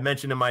 like I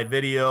mentioned in my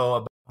video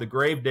about the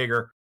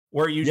Gravedigger,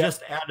 where you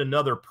just add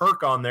another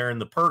perk on there,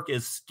 and the perk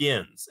is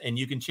skins, and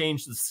you can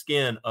change the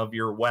skin of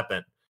your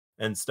weapon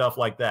and stuff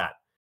like that.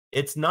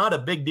 It's not a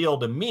big deal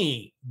to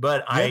me,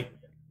 but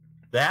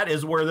that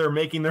is where they're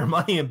making their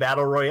money in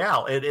Battle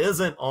Royale. It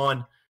isn't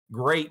on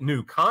great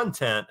new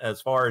content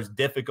as far as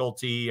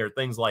difficulty or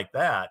things like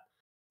that.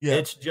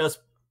 It's just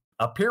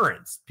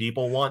appearance.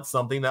 People want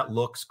something that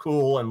looks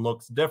cool and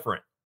looks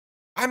different.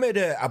 I made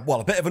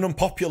a bit of an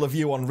unpopular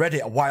view on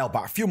Reddit a while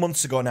back, a few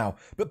months ago now,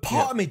 but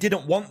part of me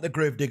didn't want the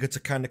Gravedigger to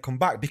kind of come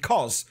back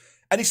because,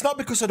 and it's not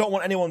because I don't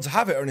want anyone to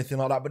have it or anything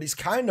like that, but it's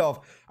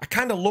I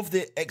kind of love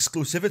the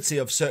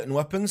exclusivity of certain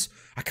weapons.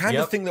 I kind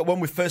of think that when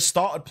we first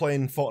started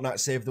playing Fortnite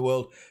Save the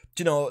World,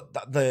 you know,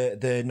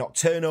 the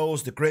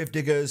Nocturnos, the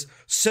Gravediggers,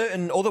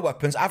 certain other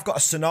weapons. I've got a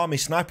Tsunami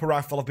sniper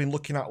rifle I've been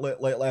looking at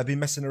lately. I've been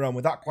messing around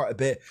with that quite a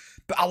bit,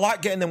 but I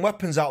like getting them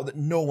weapons out that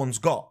no one's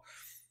got.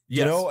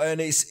 You know, and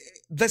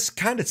this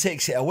kind of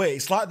takes it away.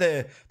 It's like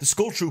the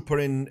Skull Trooper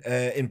in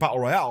Battle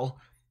Royale.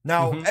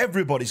 Now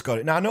everybody's got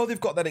it. Now I know they've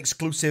got that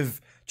exclusive,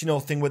 you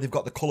know, thing where they've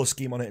got the color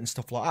scheme on it and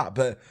stuff like that.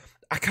 But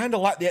I kind of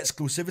like the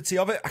exclusivity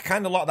of it. I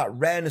kind of like that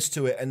rareness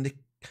to it. And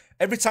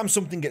every time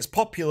something gets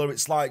popular,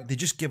 it's like they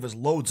just give us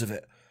loads of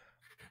it.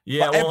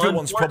 Yeah, but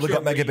everyone's probably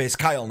got Mega Base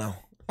Kyle now.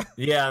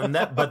 Yeah, and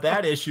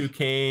that issue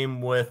came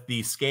with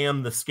the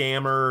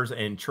scammers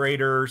and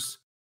traders.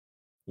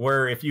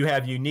 Where if you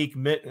have unique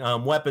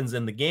weapons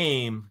in the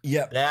game,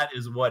 that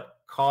is what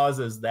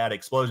causes that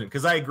explosion.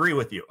 Because I agree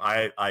with you.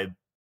 I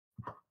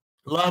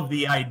love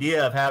the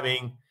idea of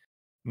having,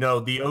 you know,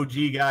 the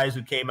OG guys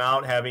who came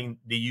out having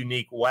the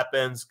unique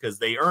weapons because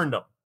they earned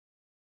them.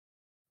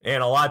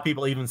 And a lot of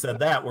people even said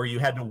that, where you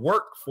had to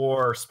work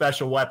for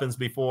special weapons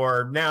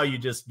before. Now you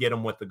just get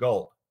them with the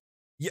gold.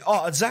 Yeah,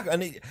 oh, exactly.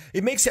 And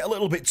it makes it a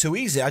little bit too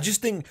easy. I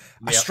just think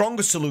a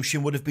stronger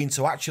solution would have been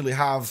to actually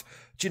have,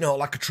 you know,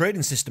 like a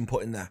trading system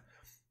put in there.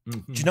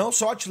 Do you know?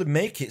 So actually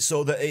make it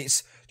so that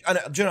it's, and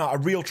you know, a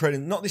real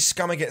trading, not this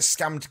scammer gets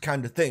scammed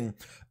kind of thing.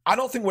 I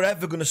don't think we're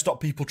ever going to stop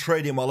people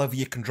trading while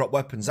you can drop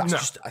weapons. That's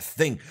just a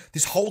thing.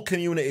 This whole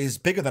community is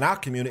bigger than our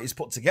communities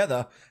put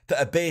together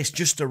that are based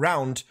just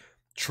around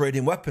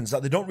trading weapons.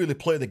 Like they don't really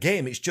play the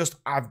game. It's just,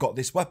 I've got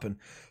this weapon.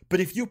 But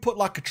if you put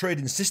like a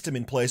trading system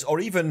in place, or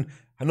even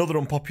another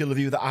unpopular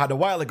view that I had a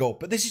while ago,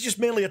 but this is just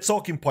mainly a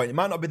talking point. It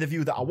might not be the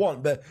view that I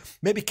want, but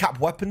maybe cap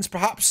weapons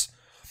perhaps.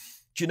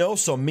 Do you know?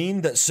 So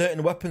mean that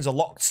certain weapons are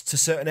locked to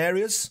certain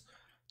areas.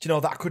 Do you know,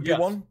 that could be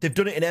one. They've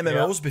done it in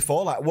MMOs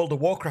before, like World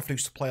of Warcraft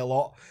used to play a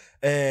lot.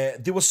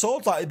 There were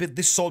swords like,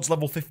 this sword's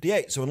level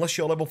 58, so unless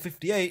you're level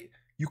 58,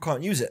 you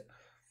can't use it.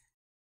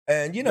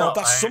 And, you know,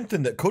 that's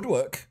something that could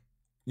work.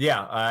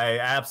 Yeah, I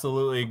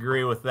absolutely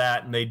agree with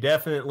that. And they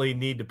definitely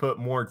need to put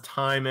more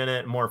time in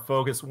it, more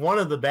focus. One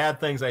of the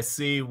bad things I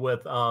see with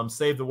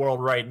Save the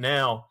World right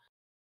now,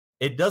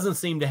 it doesn't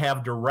seem to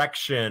have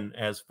direction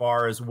as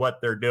far as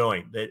what they're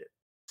doing. It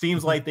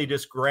seems like they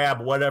just grab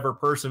whatever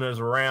person is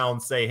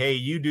around, say, hey,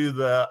 you do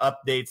the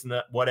updates and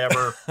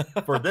whatever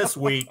for this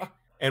week,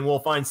 and we'll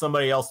find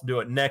somebody else to do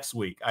it next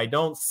week. I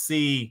don't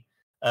see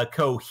a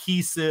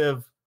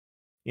cohesive,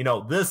 you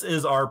know, this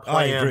is our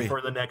plan for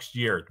the next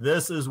year.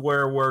 This is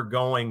where we're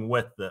going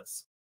with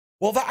this.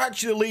 Well, that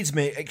actually leads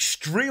me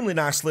extremely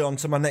nicely on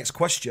to my next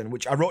question,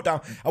 which I wrote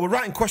down. I was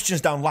writing questions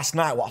down last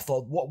night. What I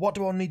thought, what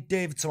do I need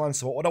David to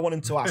answer? What do I want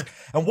him to ask?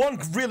 And one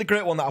really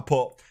great one that I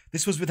put,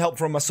 this was with help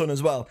from my son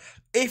as well.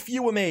 If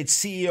you were made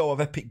CEO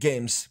of Epic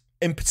Games,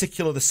 in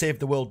particular the Save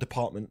the World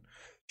department,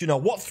 you know,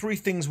 what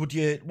things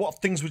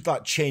would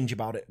like change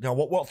about it? Now,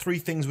 what 3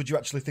 things would you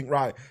actually think,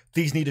 right,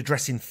 these need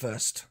addressing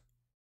first?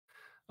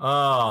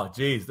 Oh,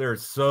 geez,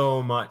 there's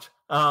so much.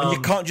 And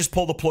you can't just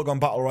pull the plug on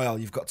Battle Royale.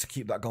 You've got to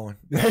keep that going.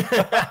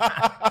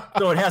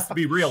 So it has to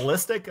be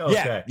realistic?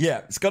 Okay. Yeah,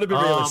 it's got to be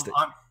realistic.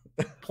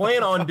 I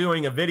plan on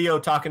doing a video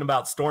talking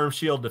about Storm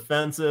Shield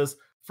defenses.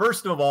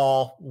 First of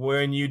all,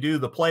 when you do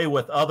the play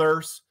with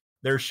others,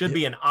 there should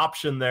be an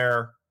option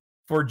there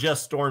for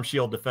just Storm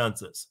Shield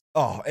defenses.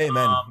 Oh,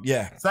 amen.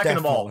 Second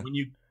of all, when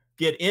you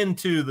get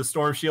into the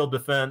Storm Shield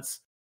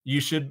defense,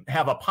 you should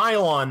have a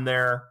pylon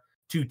there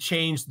to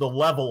change the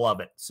level of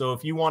it. So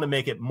if you want to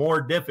make it more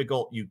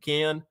difficult, you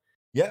can.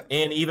 Yeah.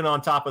 And even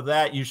on top of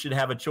that, you should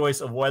have a choice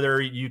of whether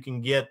you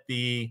can get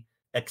the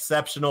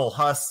exceptional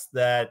husks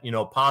that, you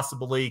know,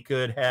 possibly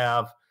could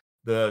have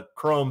the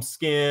chrome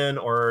skin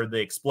or the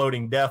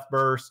exploding death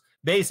burst.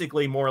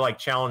 Basically more like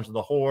Challenge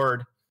the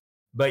Horde,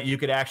 but you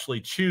could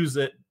actually choose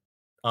it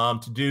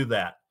to do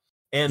that.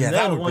 And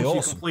then once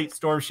you complete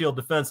Storm Shield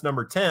defense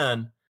number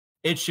 10,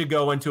 it should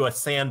go into a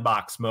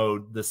sandbox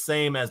mode, the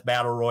same as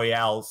Battle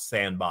Royale's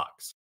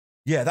sandbox.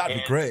 Yeah, that'd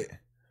be great.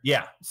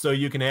 Yeah, so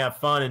you can have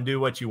fun and do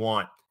what you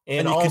want.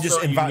 And you can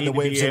just invite the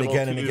waves in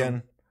again and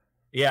again.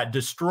 Yeah,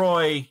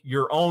 destroy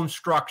your own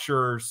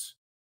structures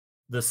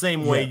the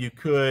same way you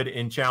could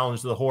in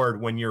Challenge the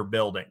Horde when you're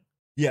building.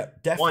 Yeah,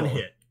 definitely. One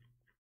hit.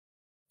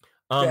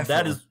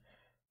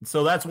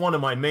 That's one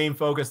of my main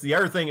focus. The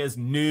other thing is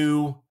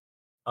new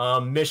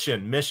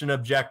mission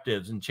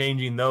objectives and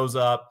changing those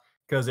up,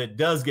 because it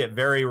does get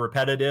very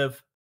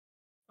repetitive.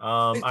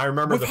 I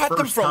remember we've had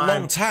them for a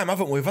long time,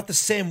 haven't we? We've had the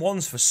same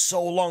ones for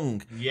so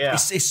long. Yeah,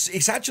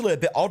 it's actually a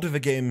bit odd of a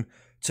game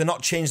to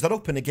not change that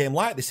up in a game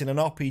like this, in an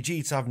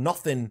RPG, to have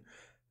nothing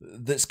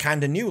that's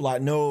kind of new,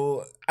 like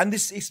no. And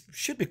this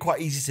should be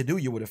quite easy to do,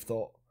 you would have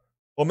thought.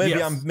 Or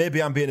maybe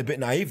I'm being a bit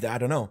naive there. I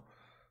don't know.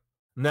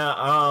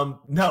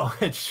 No,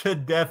 it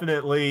should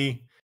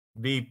definitely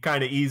be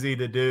kind of easy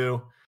to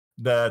do.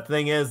 The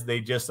thing is, they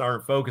just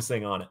aren't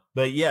focusing on it.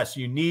 But yes,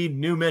 you need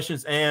new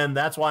missions, and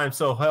that's why I'm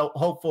so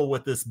hopeful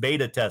with this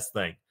beta test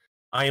thing.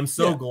 I am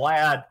so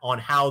glad on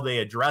how they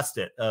addressed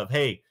it of,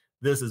 hey,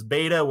 this is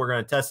beta. We're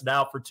going to test it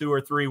out for 2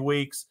 or 3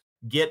 weeks,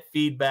 get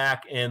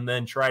feedback, and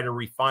then try to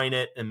refine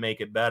it and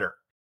make it better.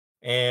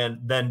 And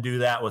then do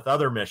that with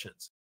other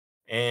missions.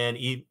 And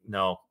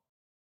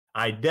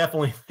I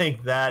definitely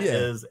think that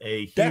is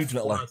a huge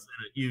plus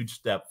and a huge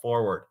step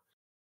forward.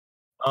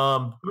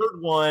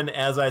 Third one,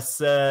 as I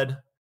said,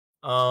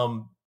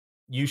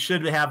 you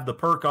should have the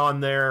perk on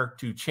there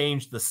to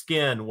change the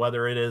skin,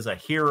 whether it is a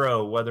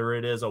hero, whether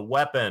it is a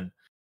weapon,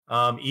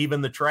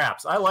 even the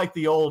traps. I like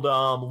the old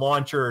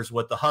launchers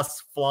with the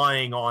husks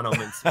flying on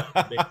them and stuff.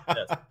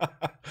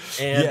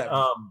 And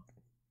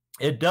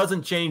it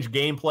doesn't change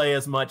gameplay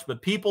as much,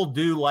 but people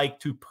do like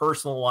to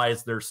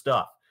personalize their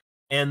stuff.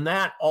 And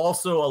that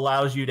also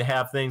allows you to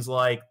have things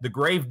like the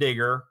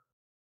Gravedigger,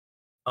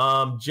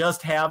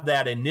 just have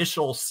that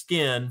initial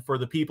skin for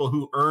the people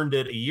who earned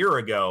it a year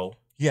ago.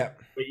 Yeah.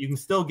 But you can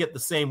still get the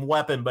same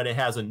weapon, but it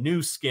has a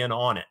new skin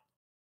on it.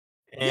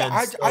 And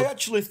I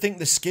actually think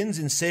the skins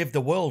in Save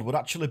the World would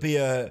actually be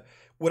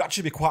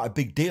quite a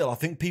big deal. I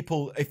think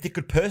people, if they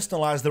could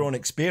personalize their own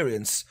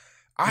experience,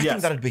 I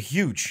think that'd be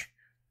huge.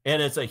 And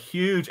it's a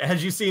huge,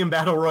 as you see in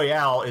Battle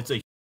Royale, it's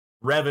a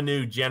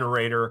revenue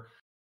generator.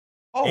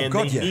 Oh, and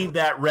they need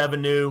that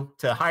revenue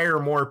to hire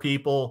more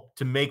people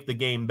to make the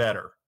game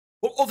better.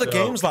 Well, other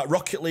games like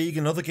Rocket League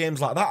and other games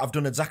like that have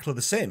done exactly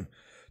the same.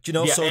 Do you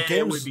know? So games,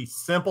 it would be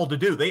simple to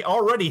do. They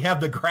already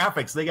have the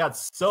graphics. They got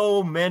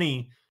so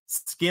many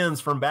skins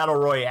from Battle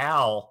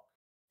Royale.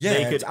 Yeah,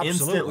 they could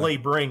instantly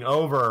bring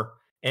over.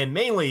 And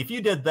mainly, if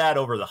you did that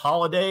over the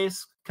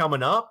holidays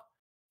coming up,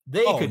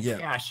 they could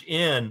cash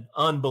in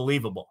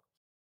unbelievable.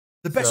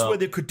 The best way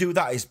they could do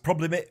that is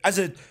probably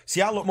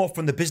I look more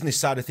from the business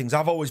side of things.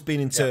 I've always been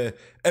into,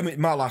 I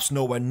mean, my life's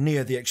nowhere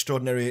near the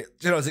extraordinary,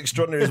 as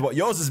extraordinary as what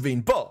yours has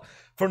been. But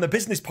from the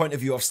business point of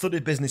view, I've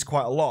studied business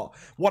quite a lot.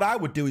 What I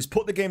would do is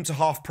put the game to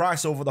half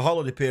price over the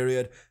holiday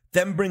period,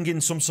 then bring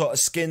in some sort of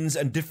skins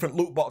and different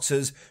loot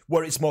boxes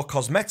where it's more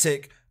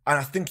cosmetic, and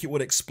I think it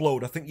would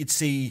explode. I think you'd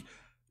see,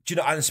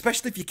 and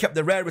especially if you kept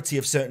the rarity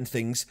of certain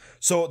things.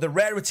 So the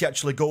rarity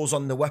actually goes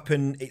on the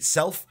weapon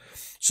itself.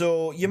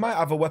 So you might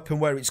have a weapon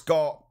where it's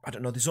got, I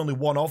don't know, there's only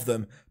one of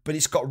them, but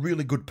it's got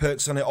really good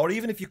perks on it. Or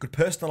even if you could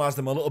personalize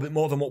them a little bit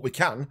more than what we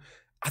can.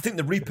 I think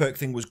the reperk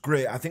thing was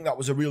great. I think that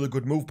was a really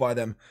good move by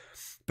them.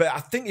 But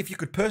I think if you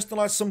could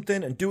personalize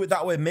something and do it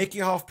that way, make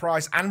it half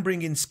price and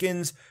bring in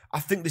skins,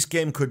 I think this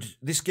game could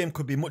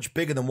be much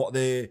bigger than what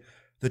they're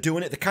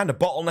doing it. They're kind of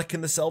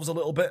bottlenecking themselves a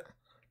little bit.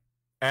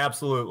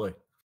 Absolutely.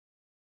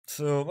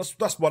 So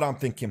that's what I'm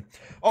thinking.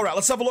 All right,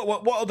 let's have a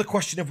look. What other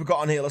question have we got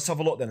on here? Let's have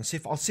a look then and see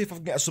if I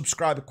can get a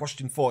subscriber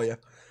question for you.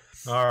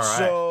 All right.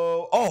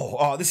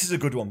 So, this is a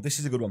good one. This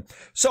is a good one.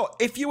 So,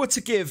 if you were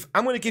to give,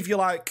 I'm going to give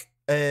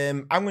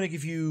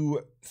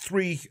you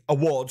 3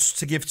 awards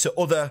to give to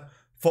other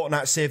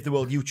Fortnite Save the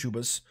World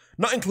YouTubers,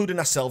 not including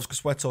ourselves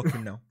because we're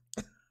talking now.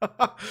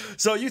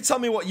 So, you tell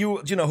me what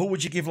who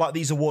would you give like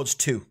these awards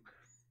to?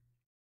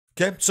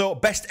 Okay. So,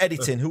 best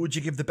editing. Who would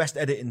you give the best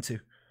editing to?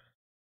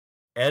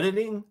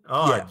 Editing?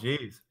 Oh,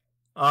 jeez.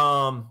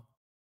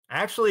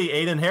 Actually,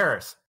 Aiden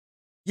Harris.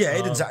 Yeah,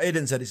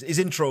 Aiden's his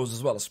intros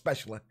as well,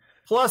 especially.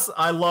 Plus,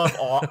 I love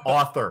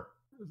Author.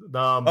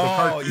 The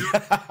cartoon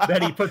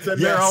that he puts in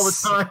there all the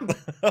time.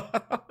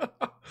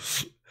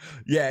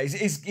 Yeah,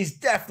 he's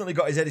definitely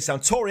got his Eddie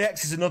sound. Tory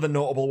X is another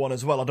notable one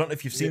as well. I don't know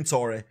if you've seen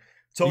Tory.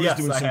 Tory's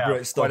doing some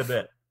great stuff. Quite a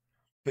bit.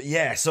 But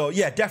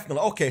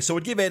definitely. Okay, so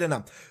we'd give Aiden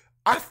that.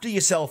 After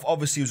yourself,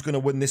 obviously, who's going to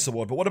win this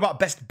award. But what about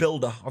best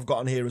builder? I've got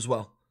on here as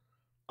well.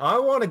 I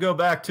want to go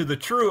back to the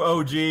true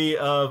OG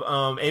of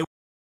A1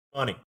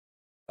 Money.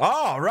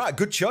 Oh, right.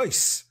 Good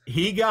choice.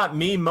 He got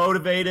me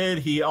motivated.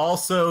 He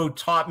also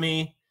taught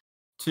me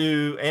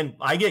to, and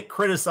I get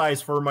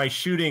criticized for my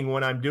shooting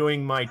when I'm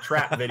doing my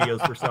trap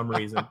videos for some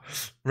reason. Right.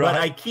 But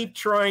I keep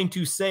trying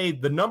to say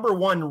the number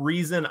one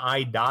reason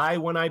I die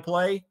when I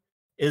play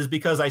is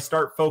because I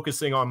start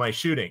focusing on my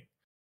shooting.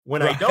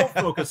 When I don't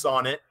focus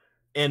on it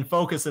and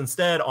focus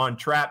instead on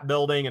trap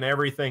building and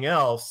everything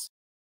else,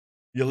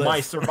 my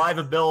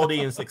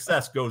survivability and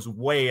success goes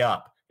way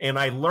up. And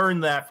I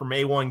learned that from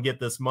A1 Get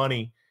This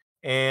Money.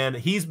 And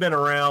he's been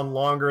around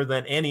longer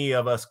than any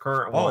of us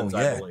current ones. Oh,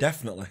 yeah,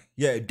 definitely.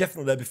 Yeah,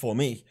 definitely there before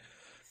me.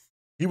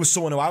 He was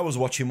someone who I was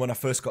watching when I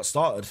first got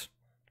started.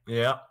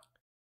 Yeah.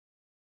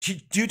 Do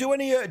you do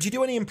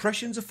any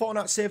impressions of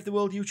Fortnite Save the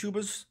World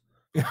YouTubers?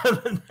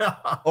 No.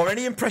 Or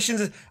any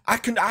impressions? I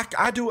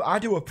do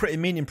a pretty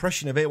mean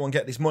impression of A1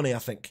 Get This Money, I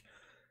think.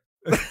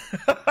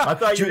 I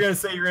thought you were going to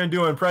say you're going to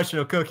do an impression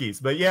of cookies,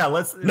 but yeah,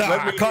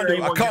 I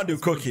can't do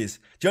cookies.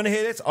 Do you want to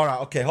hear this? All right,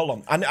 okay, hold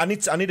on. I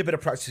need a bit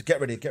of practice. Get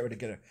ready.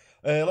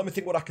 Let me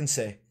think what I can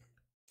say.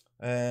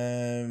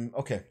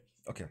 Okay.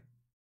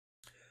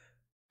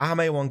 I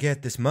may want to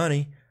get this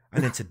money,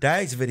 and in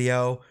today's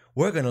video,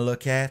 we're going to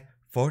look at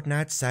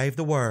Fortnite Save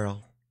the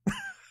World.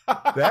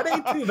 That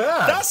ain't too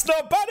bad. That's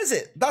not bad, is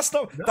it? That's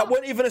not. No. That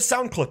wasn't even a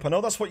sound clip. I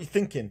know that's what you're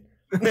thinking.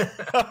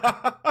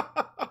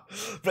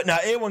 But now,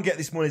 A1 Get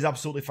This Money is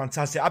absolutely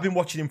fantastic. I've been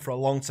watching him for a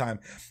long time.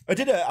 I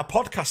did a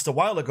podcast a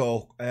while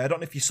ago. I don't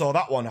know if you saw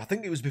that one. I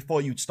think it was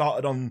before you'd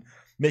started on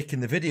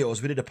making the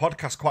videos. We did a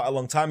podcast quite a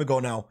long time ago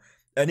now.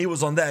 And he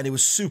was on there and he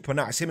was super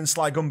nice. Him and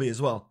Sly Gumby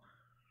as well.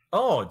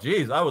 Oh,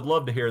 geez. I would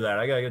love to hear that.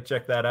 I got to go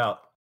check that out.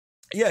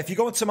 Yeah, if you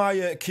go into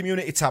my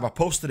community tab, I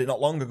posted it not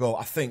long ago,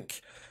 I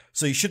think.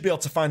 So you should be able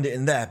to find it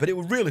in there. But it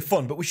was really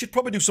fun. But we should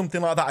probably do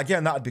something like that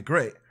again. That would be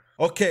great.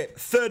 Okay,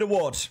 third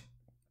award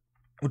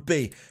would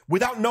be,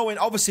 without knowing,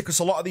 obviously, because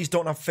a lot of these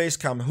don't have face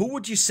cam, who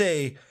would you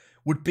say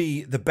would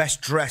be the best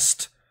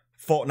dressed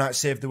Fortnite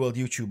Save the World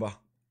YouTuber?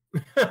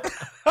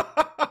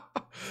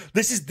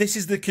 This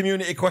is the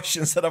community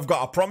questions that I've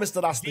got. I promised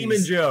to ask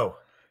these. DemonJoe.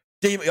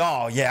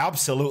 Oh, yeah,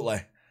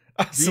 absolutely.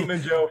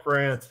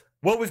 DemonJoeFrance.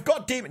 Well, we've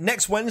got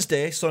next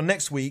Wednesday, so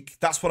next week,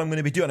 that's what I'm going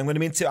to be doing. I'm going to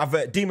be into,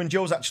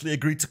 DemonJoe's actually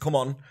agreed to come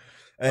on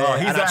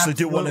and actually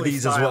do one of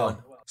these as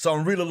well. So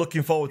I'm really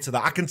looking forward to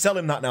that. I can tell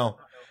him that now.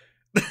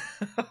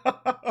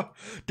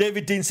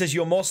 David Dean says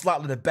you're most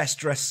likely the best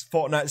dressed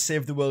Fortnite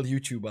Save the World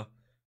YouTuber.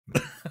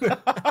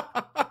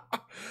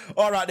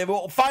 All right, then.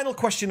 Well, final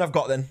question I've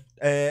got then.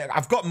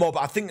 I've got more,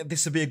 but I think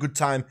this would be a good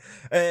time.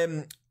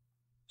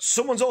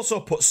 Someone's also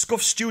put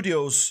Scuff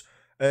Studios,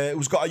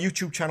 who's got a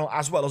YouTube channel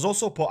as well, has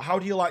also put, how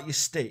do you like your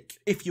steak?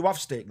 If you have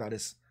steak, that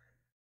is.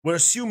 We're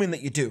assuming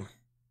that you do.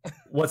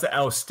 What's it?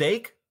 Oh,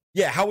 steak?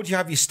 Yeah, how would you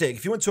have your steak?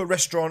 If you went to a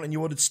restaurant and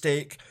you ordered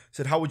steak,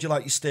 said, how would you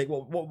like your steak?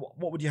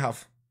 What would you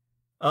have?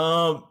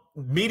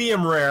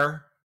 Medium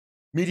rare.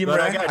 Medium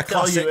rare. I gotta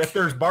tell you, if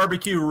there's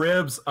barbecue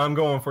ribs, I'm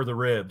going for the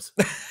ribs.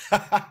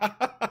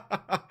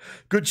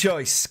 Good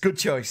choice. Good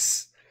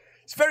choice.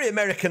 It's very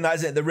American, that,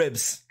 isn't it? The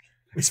ribs.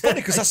 It's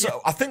funny because that's.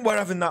 I think we're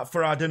having that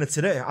for our dinner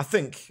today. I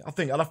think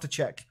I'll have to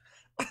check.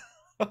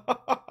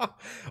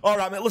 All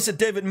right, mate. Listen,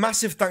 David,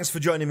 massive thanks for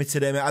joining me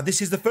today, mate.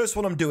 This is the first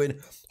one I'm doing.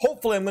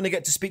 Hopefully, I'm going to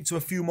get to speak to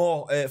a few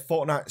more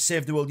Fortnite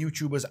Save the World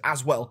YouTubers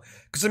as well,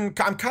 because I'm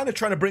kind of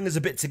trying to bring us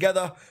a bit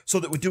together so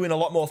that we're doing a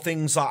lot more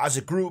things as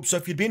a group. So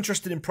if you'd be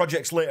interested in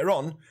projects later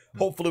on,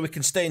 hopefully we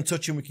can stay in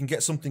touch and we can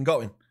get something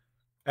going.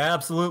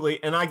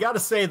 Absolutely. And I got to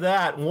say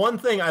that one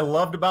thing I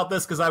loved about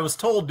this, because I was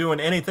told doing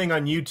anything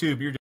on YouTube,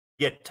 you're just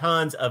get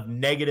tons of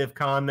negative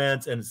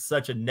comments and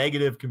such a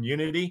negative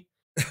community.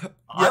 Yeah.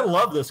 I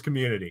love this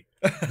community.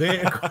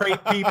 They're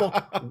great people.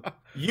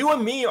 You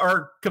and me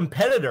are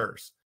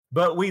competitors,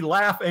 but we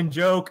laugh and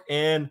joke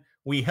and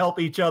we help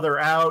each other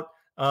out.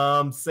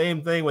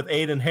 Same thing with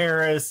Aiden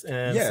Harris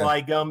and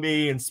Sly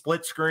Gumby and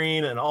Split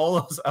Screen and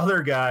all those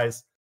other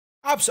guys.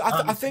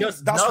 Absolutely. I think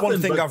that's one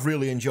thing I've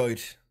really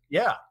enjoyed.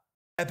 Yeah.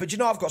 But you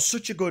know, I've got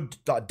such a good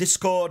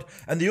Discord,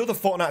 and the other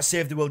Fortnite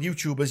Save the World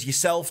YouTubers,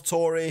 yourself,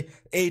 Tori,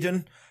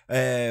 Aiden,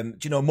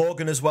 you know,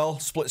 Morgan as well,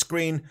 Split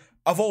Screen,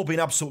 have all been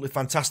absolutely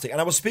fantastic.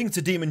 And I was speaking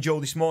to DemonJoe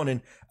this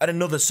morning,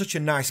 and such a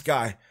nice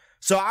guy.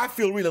 So I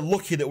feel really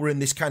lucky that we're in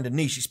this kind of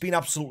niche. It's been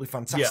absolutely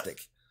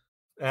fantastic.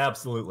 Yes,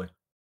 absolutely.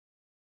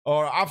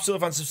 All right,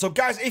 absolutely fantastic. So,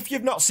 guys, if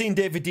you've not seen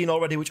David Dean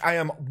already, which I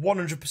am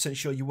 100%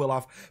 sure you will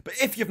have, but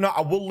if you've not,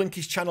 I will link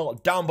his channel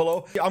down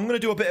below. I'm going to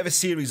do a bit of a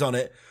series on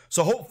it.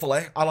 So,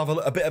 hopefully, I'll have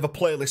a bit of a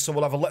playlist. So,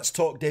 we'll have a Let's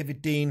Talk David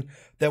Dean,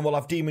 then we'll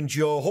have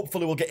DemonJoe.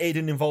 Hopefully, we'll get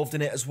Aiden involved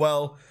in it as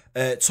well.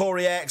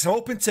 Tori X. I'm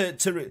hoping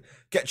to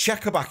get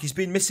Checker back. He's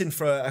been missing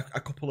for a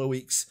couple of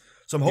weeks.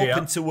 So, I'm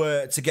hoping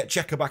to get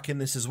Checker back in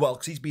this as well,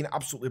 because he's been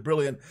absolutely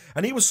brilliant.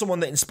 And he was someone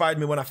that inspired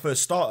me when I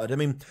first started. I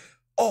mean,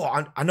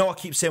 I know I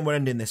keep saying we're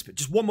ending this, but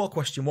just one more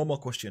question.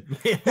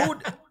 Yeah. Who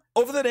would,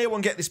 other than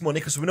A1 Get This Money,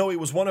 because we know he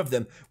was one of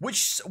them,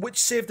 which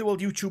Save the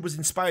World YouTubers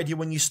inspired you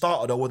when you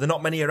started, or were there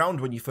not many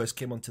around when you first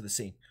came onto the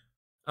scene?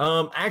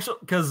 Actually,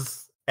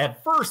 because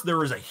at first there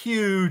was a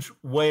huge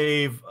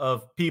wave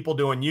of people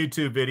doing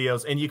YouTube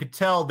videos, and you could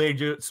tell they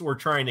just were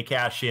trying to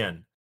cash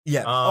in.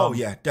 Yeah.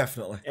 Yeah,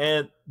 definitely.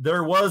 And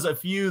there was a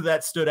few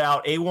that stood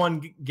out.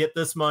 A1 Get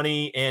This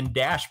Money and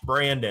Dash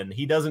Brandon.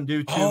 He doesn't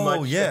do too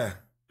much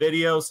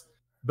videos.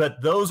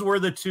 But those were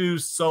the two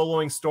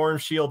soloing Storm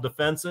Shield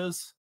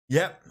defenses.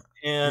 Yep.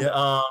 And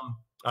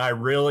I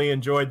really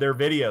enjoyed their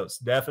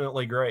videos.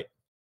 Definitely great.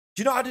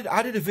 Do you know, I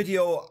did a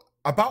video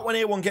about when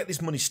A1 Get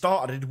This Money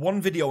started. I did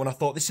one video and I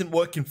thought, this isn't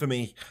working for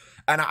me.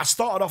 And I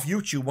started off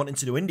YouTube wanting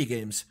to do indie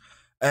games.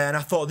 And I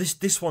thought,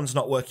 this one's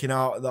not working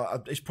out.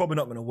 It's probably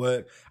not going to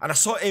work. And I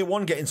saw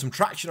A1 getting some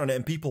traction on it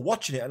and people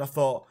watching it. And I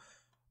thought,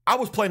 I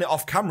was playing it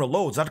off camera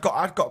loads. I'd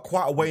got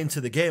quite a way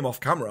into the game off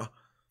camera.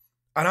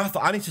 And I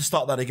thought, I need to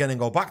start that again and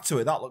go back to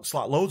it. That looks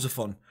like loads of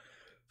fun.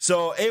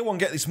 So A1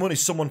 Get This Money is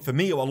someone for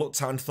me who I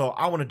looked at and thought,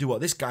 I want to do what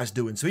this guy's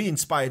doing. So he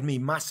inspired me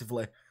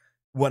massively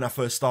when I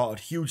first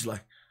started, hugely.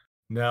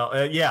 No,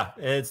 yeah,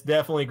 it's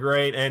definitely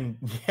great. And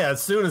yeah,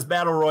 as soon as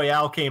Battle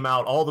Royale came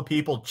out, all the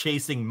people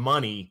chasing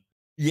money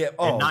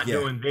and not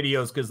doing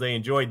videos because they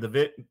enjoyed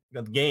the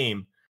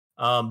game,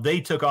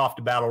 they took off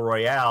to Battle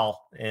Royale.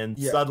 And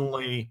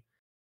suddenly...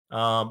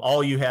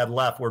 all you had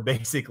left were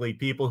basically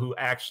people who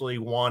actually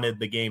wanted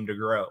the game to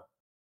grow.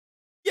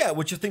 Yeah,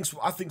 which I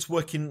think's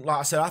working. Like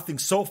I said, I think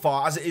so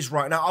far as it is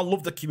right now, I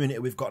love the community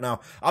we've got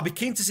now. I'll be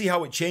keen to see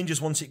how it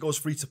changes once it goes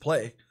free to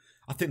play.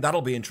 I think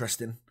that'll be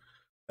interesting.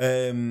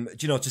 You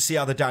know, to see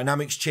how the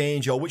dynamics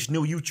change or which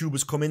new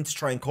YouTubers come in to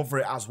try and cover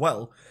it as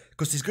well,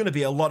 because there's going to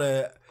be a lot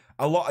of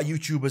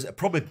YouTubers,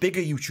 probably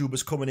bigger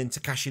YouTubers coming in to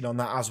cash in on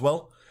that as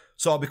well.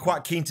 So I'll be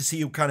quite keen to see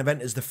who kind of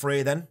enters the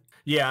fray then.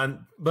 Yeah,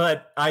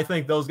 but I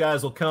think those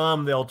guys will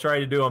come. They'll try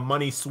to do a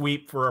money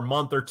sweep for a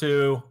month or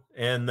two,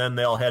 and then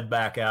they'll head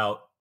back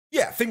out.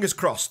 Yeah, fingers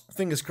crossed.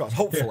 Fingers crossed,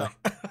 hopefully.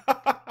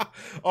 Yeah.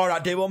 All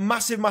right, Dave. Well,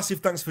 massive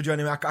thanks for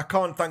joining me. I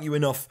can't thank you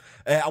enough.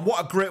 And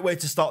what a great way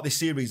to start this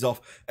series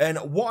off. And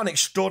what an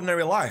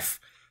extraordinary life.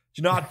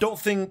 You know, I don't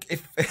think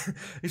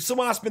if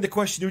someone asked me the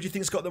question, who do you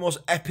think's got the most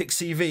epic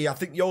CV? I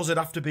think yours would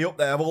have to be up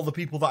there of all the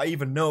people that I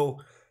even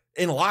know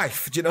in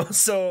life, you know?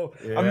 So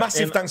yeah. A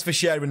massive thanks for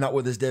sharing that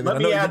with us, David.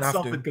 Let me add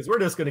something, because we're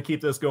just going to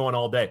keep this going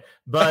all day.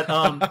 But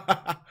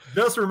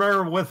just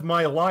remember with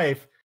my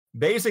life,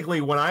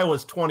 basically when I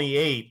was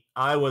 28,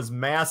 I was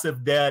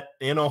massive debt,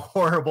 in a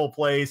horrible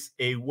place,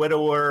 a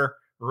widower,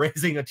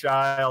 raising a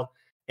child,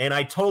 and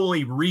I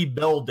totally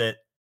rebuilt it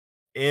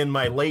in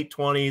my late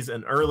 20s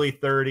and early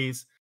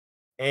 30s.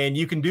 And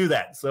you can do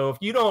that. So if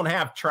you don't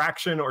have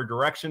traction or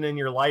direction in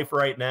your life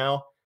right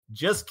now,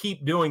 just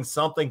keep doing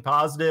something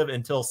positive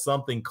until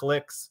something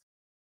clicks.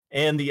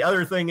 And the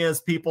other thing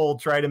is, people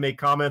try to make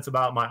comments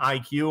about my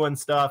IQ and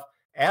stuff.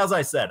 As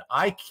I said,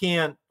 I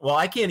can't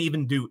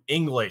even do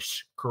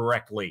English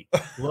correctly,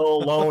 let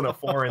alone a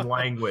foreign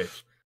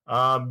language.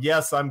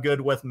 Yes, I'm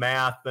good with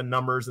math and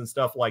numbers and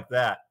stuff like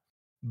that.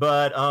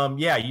 But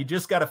yeah, you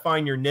just got to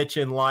find your niche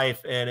in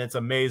life, and it's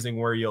amazing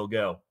where you'll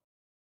go.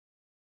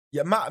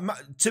 Yeah,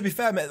 to be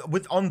fair, mate,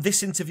 on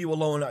this interview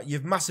alone,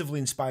 you've massively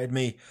inspired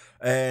me.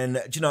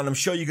 And, you know, and I'm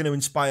sure you're going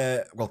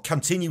to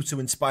continue to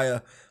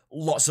inspire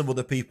lots of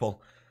other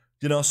people.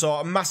 You know, so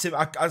a massive,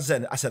 as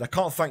I said, I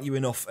can't thank you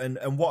enough.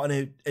 And what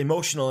an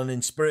emotional and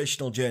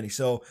inspirational journey.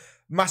 So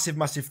massive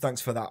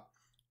thanks for that.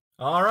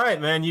 All right,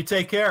 man. You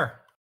take care.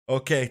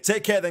 Okay,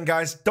 take care then,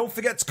 guys. Don't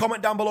forget to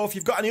comment down below if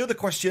you've got any other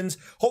questions.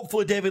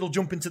 Hopefully, David will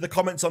jump into the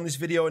comments on this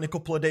video in a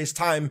couple of days'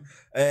 time,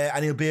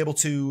 and he'll be able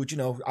to, you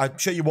know, I'm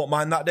sure you won't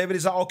mind that, David.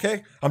 Is that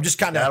okay? I'm just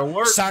kind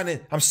of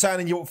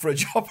signing you up for a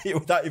job here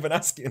without even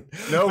asking.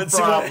 No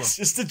problem.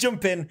 Just to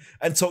jump in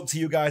and talk to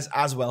you guys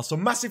as well. So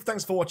massive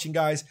thanks for watching,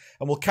 guys,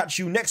 and we'll catch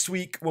you next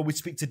week when we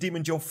speak to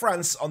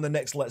DemonJoeFrance on the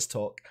next Let's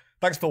Talk.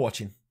 Thanks for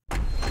watching.